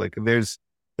park. There's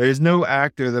no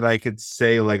actor that I could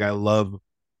say I love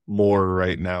more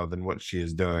right now than what she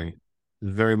is doing.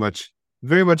 Very much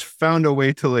found a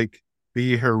way to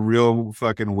be her real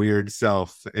fucking weird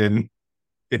self in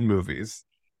movies.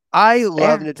 I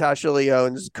love Fair. Natasha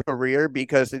Lyonne's career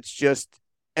because it's just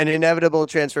an inevitable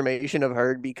transformation of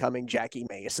her becoming Jackie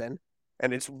Mason.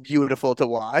 And it's beautiful to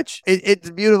watch. It's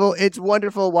beautiful. It's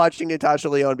wonderful watching Natasha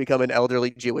Lyonne become an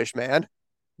elderly Jewish man.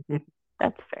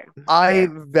 That's fair. I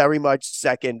very much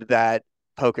second that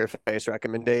Poker Face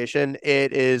recommendation.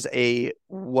 It is a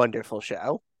wonderful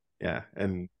show. Yeah,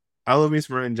 and I love me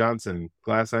some Ryan Johnson.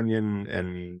 Glass Onion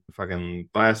and fucking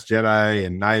Last Jedi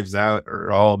and Knives Out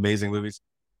are all amazing movies.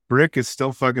 Brick is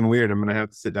still fucking weird. I'm gonna have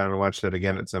to sit down and watch that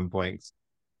again at some point.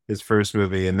 His first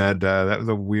movie, and that was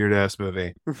a weird ass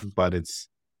movie, but it's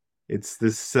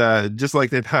this just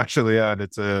like Natasha Lyonne.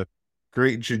 It's a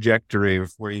great trajectory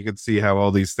where you can see how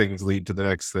all these things lead to the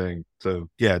next thing. So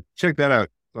yeah, check that out.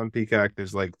 It's on Peacock.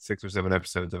 There's 6 or 7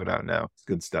 episodes of it out now. It's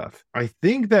good stuff. I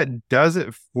think that does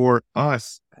it for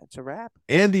us. That's a wrap.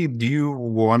 Andy, do you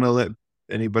want to let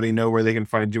anybody know where they can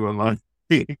find you online?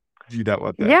 Do you not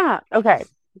want that? Yeah. Okay.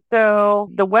 So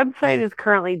the website is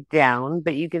currently down,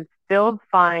 but you can still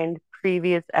find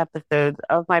previous episodes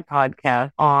of my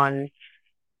podcast on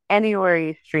anywhere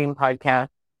you stream podcasts.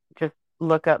 Just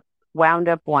look up Wound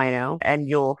Up Wino and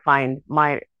you'll find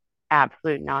my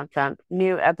absolute nonsense.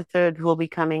 New episodes will be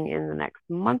coming in the next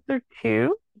month or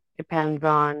two. Depends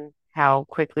on how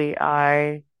quickly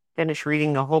I finish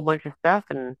reading a whole bunch of stuff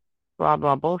and blah,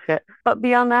 blah, bullshit. But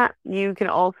beyond that, you can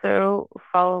also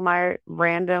follow my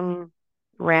random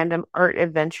art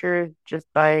adventures just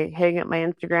by hitting up my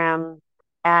Instagram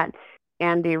at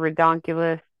Andi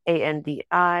Redonkulous,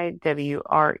 ANDIWREDON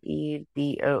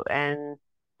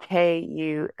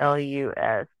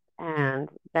KULUS. And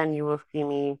then you will see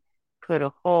me put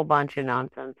a whole bunch of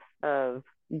nonsense of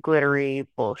glittery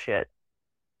bullshit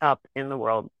up in the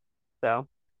world. So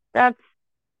that's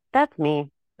me.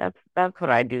 That's what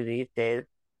I do these days.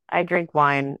 I drink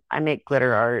wine, I make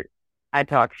glitter art, I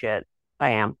talk shit. I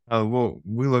am. Well,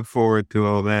 we look forward to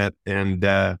all that. And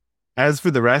as for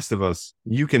the rest of us,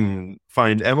 you can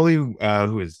find Emily,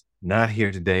 who is not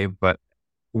here today, but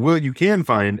you can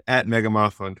find at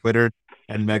Megamoth on Twitter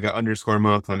and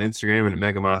Mega_Moth on Instagram and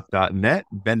at Megamoth.net.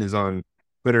 Ben is on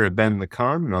Twitter at Ben the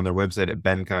Con and on their website at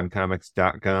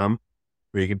BenConComics.com,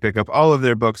 where you can pick up all of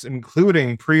their books,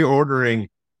 including pre-ordering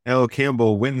L.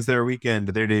 Campbell Wins Their Weekend,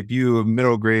 their debut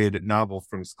middle grade novel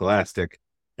from Scholastic.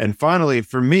 And finally,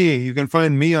 for me, you can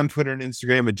find me on Twitter and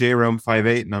Instagram at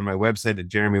JRome58 and on my website at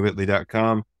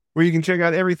JeremyWhitley.com, where you can check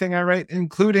out everything I write,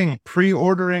 including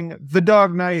pre-ordering The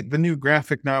Dog Night, the new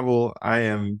graphic novel I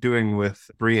am doing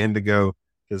with Bree Indigo,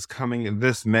 is coming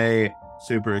this May.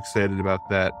 Super excited about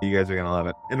that. You guys are going to love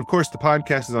it. And of course, the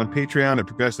podcast is on Patreon at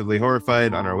Progressively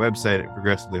Horrified, on our website at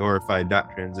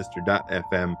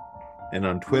progressivelyhorrified.transistor.fm, and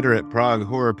on Twitter at Prague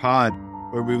Horror Pod,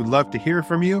 where we would love to hear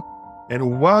from you.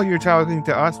 And while you're talking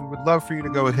to us, we would love for you to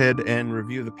go ahead and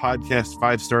review the podcast.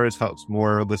 5 stars helps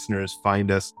more listeners find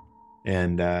us,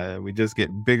 and we just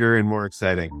get bigger and more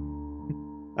exciting.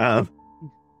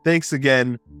 Thanks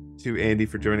again to Andi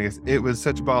for joining us. It was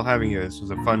such a ball having you. This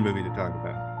was a fun movie to talk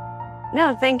about.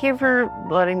 No, thank you for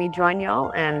letting me join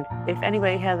y'all. And if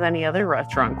anybody has any other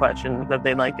restaurant questions that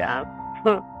they'd like to ask,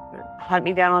 hunt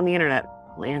me down on the internet.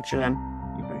 I'll answer them.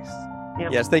 Nice.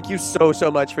 Yep. Yes, thank you so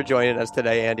much for joining us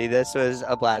today, Andi. This was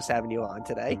a blast having you on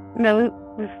today. No, it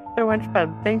was so much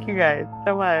fun. Thank you guys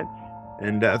so much.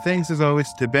 And thanks as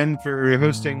always to Ben for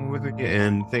hosting with me,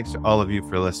 and thanks to all of you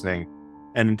for listening.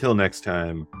 And until next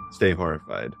time, stay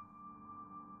horrified.